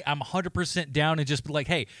that way, I'm 100% down, and just be like,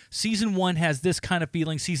 hey, season 1 has this kind of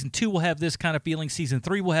feeling, season 2 will have this kind of feeling, season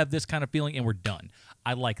 3 will have this kind of feeling, and we're done.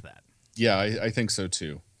 I like that. Yeah, I think so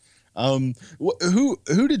too.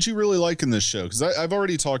 Who did you really like in this show? Because I've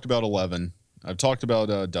already talked about 11. I've talked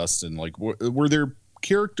about Dustin. Like, were there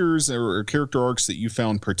characters or character arcs that you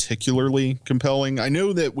found particularly compelling? I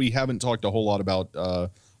know that we haven't talked a whole lot about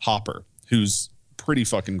Hopper, who's pretty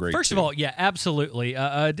fucking great. First of all, yeah, absolutely.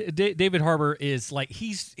 David Harbour is like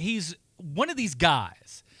he's one of these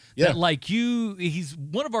guys. Yeah. That, like he's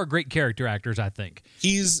one of our great character actors, I think.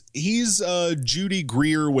 He's Judy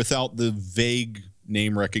Greer without the vague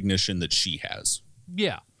name recognition that she has.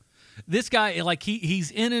 Yeah. This guy, like, he's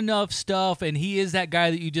in enough stuff, and he is that guy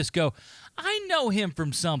that you just go, I know him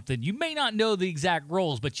from something. You may not know the exact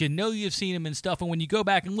roles, but you know you've seen him in stuff, and when you go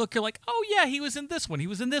back and look, you're like, oh, yeah, he was in this one. He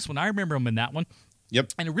was in this one. I remember him in that one.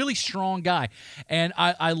 Yep. And a really strong guy. And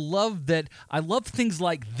I love that. I love things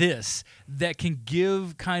like this that can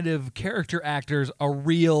give kind of character actors a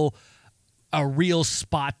real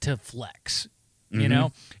spot to flex, you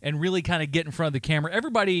know, and really kind of get in front of the camera.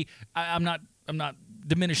 Everybody, I'm not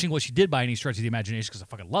diminishing what she did by any stretch of the imagination, because I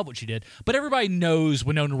fucking love what she did, but everybody knows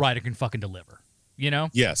Winona Ryder can fucking deliver, you know?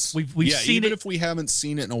 Yes. We've seen even it. if we haven't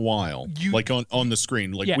seen it in a while, like on the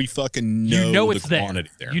screen, like, Yeah. we fucking know it's the quantity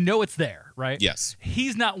there. You know it's there, right? Yes.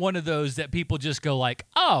 He's not one of those that people just go like,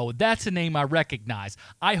 oh, that's a name I recognize.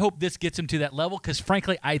 I hope this gets him to that level, because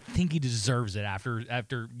frankly, I think he deserves it after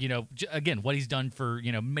again, what he's done for,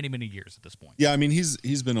 many, many years at this point. Yeah, I mean,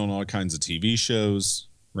 he's been on all kinds of TV shows,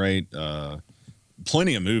 right?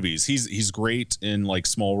 Plenty of movies. He's great in like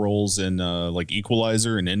small roles in like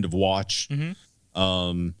Equalizer and End of Watch. He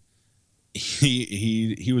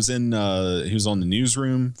was on the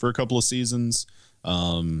Newsroom for a couple of seasons.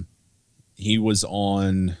 He was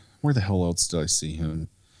on, where the hell else did I see him?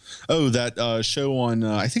 Oh, that show on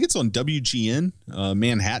I think it's on WGN,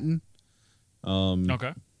 Manhattan.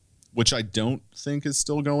 Okay. Which I don't think is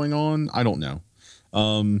still going on. I don't know.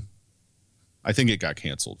 I think it got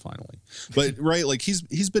canceled finally, but right, like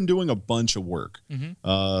he's been doing a bunch of work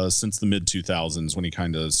since the mid 2000s, when he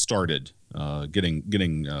kind of started getting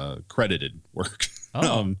credited work,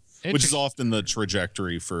 which is often the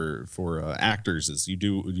trajectory for actors. Is you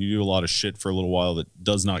do a lot of shit for a little while that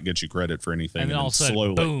does not get you credit for anything, And then all of a sudden,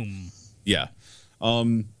 slowly, boom. yeah,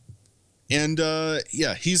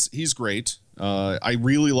 yeah, he's great. I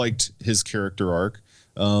really liked his character arc.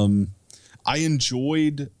 I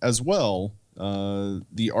enjoyed as well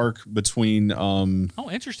the arc between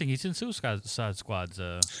Interesting. He's in Suicide Squad's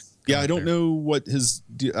I don't know what his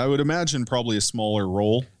I would imagine probably a smaller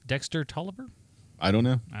role. Dexter Tolliver? I don't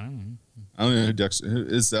know who Dexter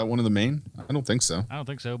is. That one of the main? I don't think so. I don't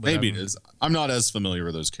think so, but Maybe it is. I'm not as familiar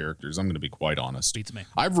with those characters, I'm going to be quite honest. Beats me.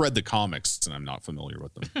 I've read the comics and I'm not familiar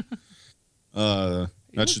with them.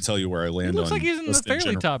 That should tell you where I land. It looks on like he's in the just fairly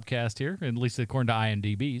general. top cast here, at least according to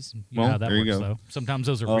IMDb's. You know Well, how that there you works, go. though. Sometimes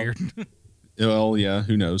those are weird. Well, yeah,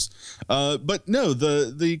 who knows? But no,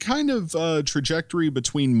 the kind of trajectory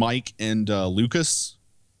between Mike and Lucas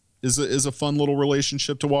is a fun little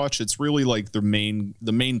relationship to watch. It's really like the main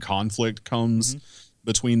conflict comes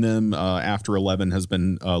between them after 11 has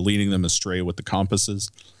been leading them astray with the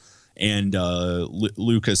compasses, and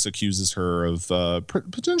Lucas accuses her of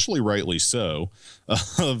potentially rightly so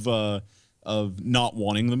of not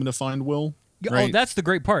wanting them to find Will. Right? Oh, that's the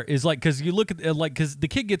great part, is like, because you look at because the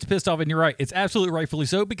kid gets pissed off, and you're right, it's absolutely rightfully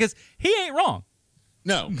so, because he ain't wrong.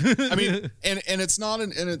 No, I mean, and it's not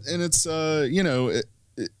it's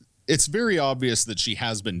it's very obvious that she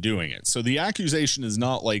has been doing it. So the accusation is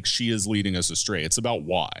not like she is leading us astray. It's about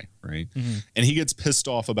why, right? And he gets pissed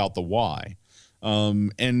off about the why.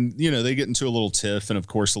 And they get into a little tiff, and of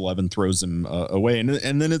course 11 throws him away,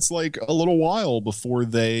 and then it's like a little while before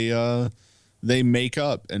they make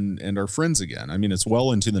up and are friends again. I mean, it's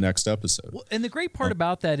well into the next episode. Well, and the great part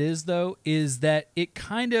about that is that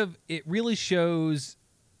it really shows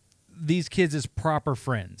these kids as proper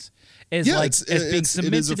friends, as being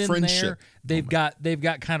submitted in there. They've got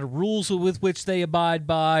kind of rules with which they abide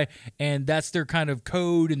by, and that's their kind of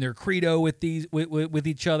code and their credo with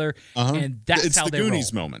each other, and that's it's how the they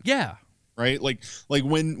Goonies roll. moment. Yeah. right? Like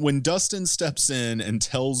when Dustin steps in and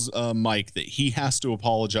tells Mike that he has to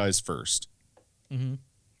apologize first,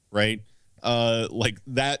 right? Like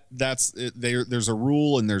that's it. There's a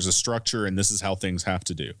rule and there's a structure, and this is how things have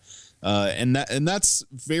to do. And that's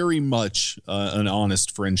very much an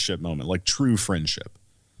honest friendship moment, like true friendship.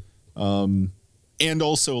 And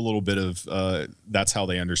also a little bit of that's how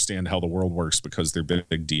they understand how the world works, because they're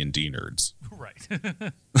big D&D nerds. Right.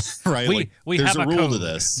 Right. We there's have a a rule to code.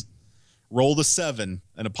 this. Roll the 7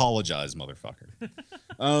 and apologize,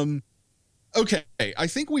 motherfucker. Okay, I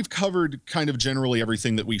think we've covered kind of generally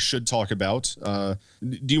everything that we should talk about. Do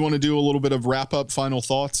you want to do a little bit of wrap up, final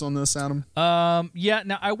thoughts on this, Adam? Yeah.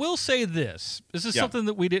 Now I will say this. This is Yeah. something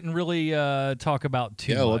that we didn't really talk about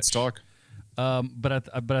too much. Yeah, let's talk.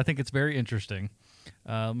 But I think it's very interesting.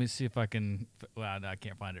 Let me see if I can. Well, no, I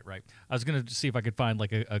can't find it right. I was gonna see if I could find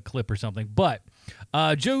like a clip or something. But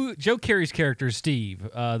Joe Carey's character Steve,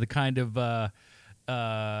 the kind of the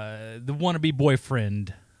wannabe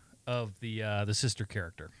boyfriend of the sister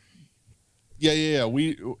character, Yeah.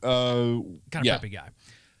 We kind of yeah. preppy guy.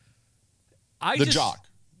 The jock.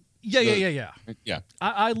 Yeah. Yeah.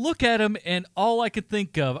 I look at him and all I could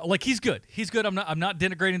think of, like, he's good. He's good. I'm not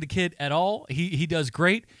denigrating the kid at all. He does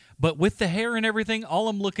great. But with the hair and everything, all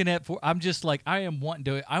I'm looking at I'm just like, I'm wanting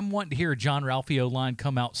to hear a John Ralphio line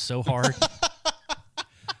come out so hard.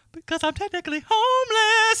 Because I'm technically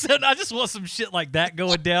homeless, and I just want some shit like that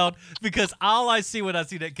going down. Because all I see when I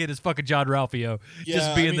see that kid is fucking John Ralphio,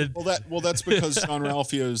 just being that's because John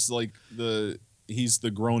Ralphio's like he's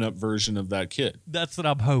the grown up version of that kid. That's what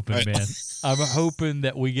I'm hoping, Right. man. I'm hoping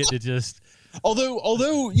that we get to just.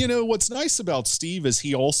 Although you know what's nice about Steve is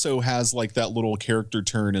he also has like that little character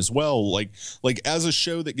turn as well. Like as a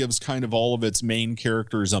show that gives kind of all of its main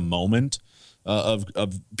characters a moment of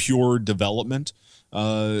pure development.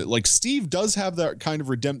 Like Steve does have that kind of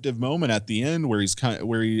redemptive moment at the end where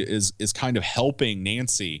he is kind of helping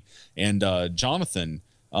Nancy and Jonathan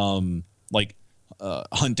hunt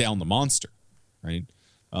down the monster, right?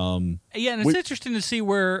 Yeah, and it's interesting to see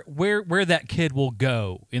where that kid will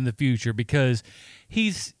go in the future, because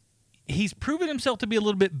he's proven himself to be a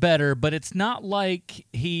little bit better, but it's not like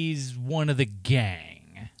he's one of the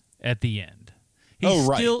gang at the end.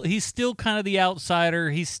 He's still kind of the outsider.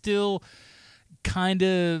 He's still kind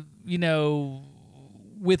of,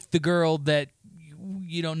 with the girl that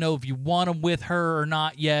you don't know if you want him with her or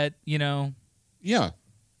not yet, Yeah.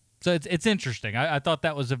 So it's interesting. I thought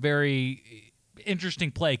that was a very interesting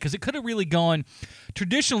play, because it could have really gone.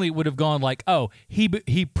 Traditionally, it would have gone like, oh, he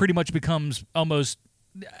pretty much becomes almost,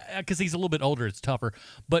 because he's a little bit older, it's tougher,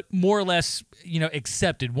 but more or less,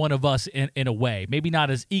 accepted one of us in a way. Maybe not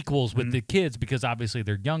as equals with the kids, because obviously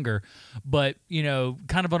they're younger, but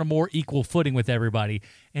kind of on a more equal footing with everybody.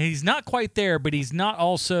 And he's not quite there, but he's not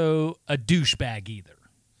also a douchebag either.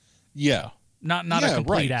 Yeah. Not a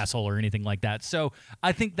complete asshole or anything like that. So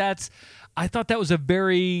I think I thought that was a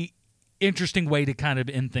very interesting way to kind of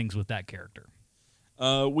end things with that character.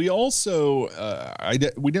 We also,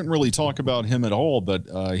 we didn't really talk about him at all, but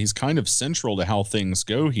he's kind of central to how things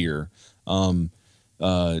go here.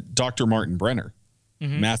 Dr. Martin Brenner,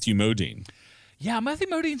 Matthew Modine. Yeah, Matthew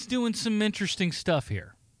Modine's doing some interesting stuff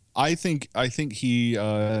here. I think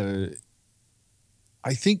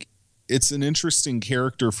it's an interesting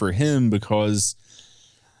character for him, because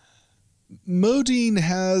Modine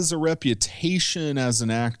has a reputation as an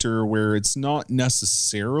actor where it's not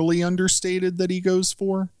necessarily understated that he goes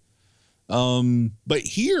for. But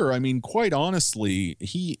here, I mean, quite honestly,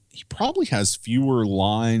 he probably has fewer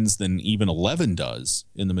lines than even Eleven does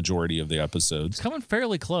in the majority of the episodes. It's coming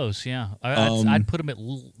fairly close, yeah. I'd put him at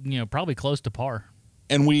probably close to par.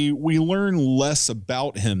 And we learn less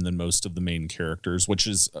about him than most of the main characters, which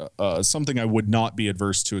is something I would not be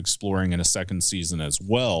adverse to exploring in a second season as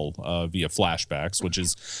well, via flashbacks, which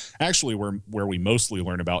is actually where we mostly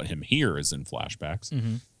learn about him here, is in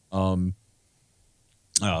flashbacks. Old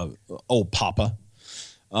Papa.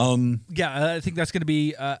 Yeah, I think that's going to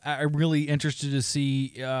be. I'm really interested to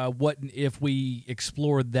see what if we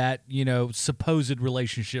explore that supposed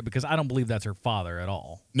relationship, because I don't believe that's her father at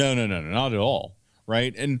all. No, not at all.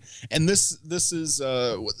 Right. And this is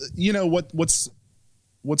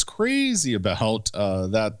what's crazy about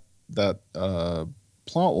that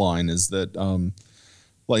plot line is that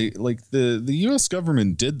like the US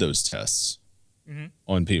government did those tests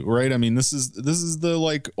on people, right? I mean, this is the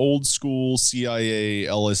like old school CIA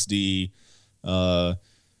LSD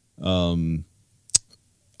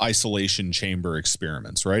isolation chamber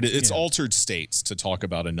experiments, right? It's Altered States, to talk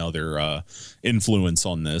about another influence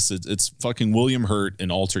on this. It's fucking William Hurt in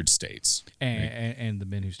Altered States, and the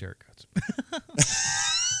Men Who Stare at Guts.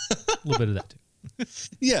 little bit of that too.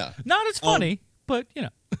 Yeah. Not as funny, but you know.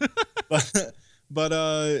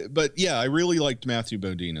 But yeah, I really liked Matthew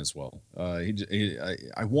Modine as well. I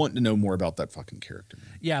want to know more about that fucking character.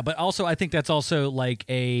 Yeah, but also I think that's also like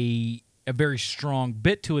a very strong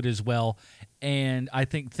bit to it as well, and I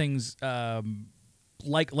think things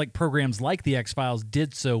like programs like the X-Files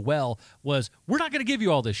did so well was we're not going to give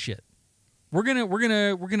you all this shit. We're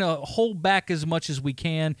gonna hold back as much as we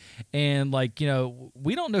can, and like, you know,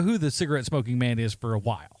 we don't know who the cigarette smoking man is for a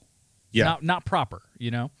while. Yeah, not proper,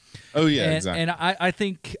 you know. Oh yeah, and, exactly. And I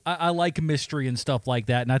think I like mystery and stuff like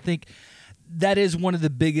that, and I think that is one of the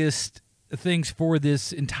biggest things for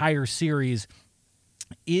this entire series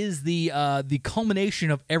is the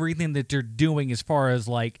culmination of everything that they're doing as far as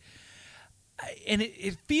like, and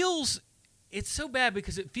it feels. It's so bad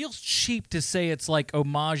because it feels cheap to say it's like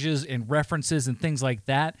homages and references and things like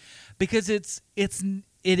that, because it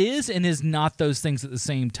is and is not those things at the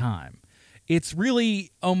same time. It's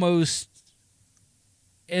really almost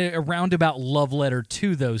a roundabout love letter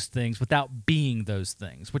to those things without being those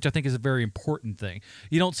things, which I think is a very important thing.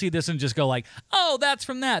 You don't see this and just go like, oh, that's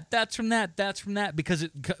from that, that's from that, that's from that, because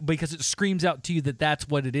it screams out to you that that's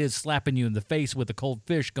what it is, slapping you in the face with a cold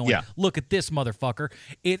fish going, look at this motherfucker.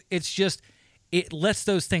 It's just... It lets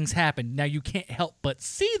those things happen. Now, you can't help but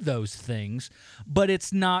see those things, but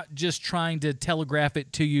it's not just trying to telegraph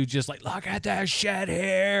it to you just like, look at that shit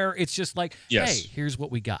here. It's just like, hey, here's what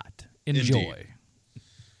we got. Enjoy.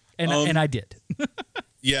 Indeed. And I did.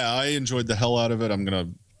 Yeah, I enjoyed the hell out of it. I'm going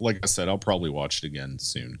to, like I said, I'll probably watch it again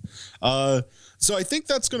soon. So I think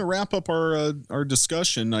that's going to wrap up our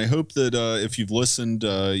discussion. I hope that if you've listened,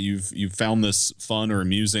 you've found this fun or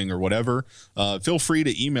amusing or whatever. Feel free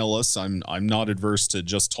to email us. I'm not adverse to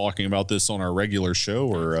just talking about this on our regular show,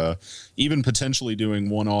 or even potentially doing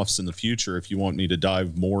one-offs in the future. If you want me to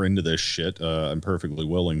dive more into this shit, I'm perfectly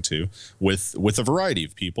willing to, with a variety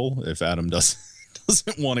of people. If Adam doesn't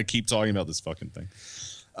want to keep talking about this fucking thing.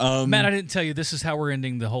 Matt, I didn't tell you this is how we're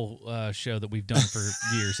ending the whole show that we've done for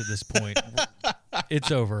years at this point.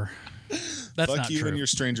 It's over. That's Fuck not you true. And your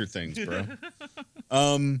Stranger Things, bro.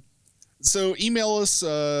 So email us,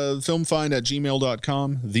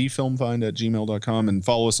 filmfind@gmail.com, thefilmfind@gmail.com, and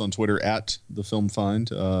follow us on Twitter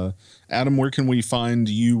 @thefilmfind. Adam, where can we find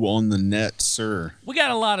you on the net, sir? We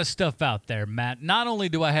got a lot of stuff out there, Matt. Not only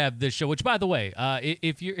do I have this show, which, by the way,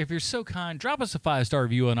 if you're so kind, drop us a 5-star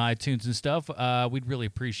review on iTunes and stuff. We'd really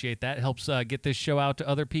appreciate that. It helps get this show out to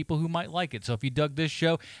other people who might like it. So if you dug this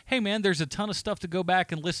show, hey, man, there's a ton of stuff to go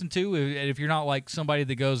back and listen to. And if you're not like somebody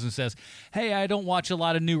that goes and says, hey, I don't watch a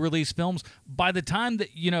lot of new release films, by the time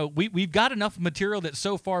that, you know, we've got enough material that's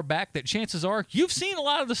so far back that chances are you've seen a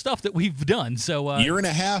lot of the stuff that we've done. So year and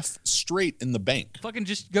a half straight in the bank. Fucking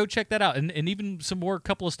just go check that out, and even some more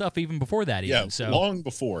couple of stuff even before that. Even. Yeah, so long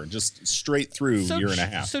before, just straight through year and a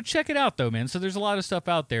half. So check it out, though, man. So there's a lot of stuff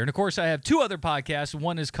out there, and of course I have 2 other podcasts.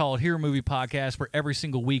 One is called Hero Movie Podcast, where every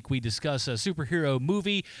single week we discuss a superhero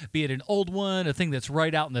movie, be it an old one, a thing that's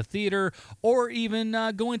right out in the theater, or even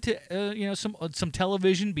going to some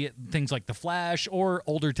television, be it things like The Flash or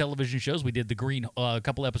older television shows. We did a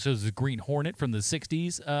couple episodes of Green Hornet from the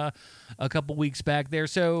 60s a couple weeks back there.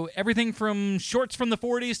 So everything from shorts from the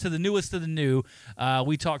 40s to the newest of the new.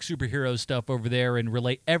 We talk superhero stuff over there and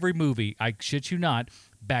relate every movie, I shit you not,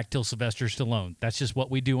 back till Sylvester Stallone. That's just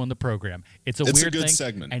what we do on the program. It's a weird good thing,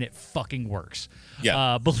 segment. and it fucking works.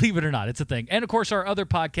 Yeah. Believe it or not, it's a thing. And, of course, our other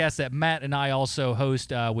podcast that Matt and I also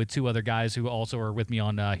host with 2 other guys who also are with me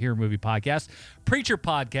on Hero Movie Podcast. Preacher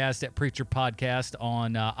Podcast at Preacher Podcast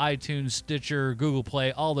on iTunes, Stitcher, Google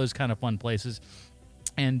Play, all those kind of fun places.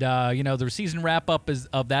 And, the season wrap-up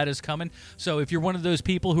of that is coming. So if you're one of those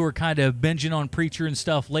people who are kind of binging on Preacher and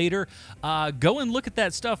stuff later, go and look at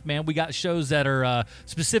that stuff, man. We got shows that are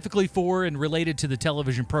specifically for and related to the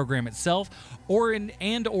television program itself. Or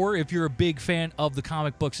if you're a big fan of the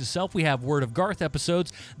comic books itself, we have Word of Garth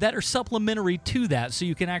episodes that are supplementary to that. So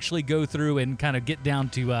you can actually go through and kind of get down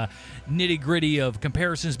to nitty-gritty of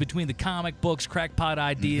comparisons between the comic books, crackpot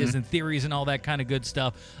ideas, and theories and all that kind of good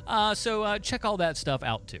stuff. So check all that stuff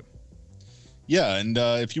out too. Yeah, and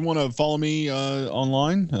if you want to follow me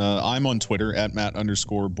online, I'm on Twitter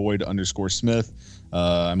 @Matt_Boyd_Smith.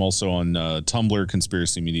 I'm also on Tumblr,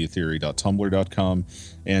 conspiracymediatheory.tumblr.com,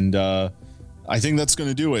 and I think that's going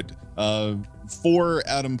to do it. For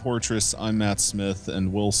Adam Portress, I'm Matt Smith,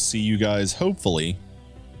 and we'll see you guys hopefully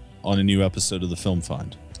on a new episode of The Film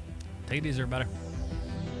Find. Take it easy, everybody.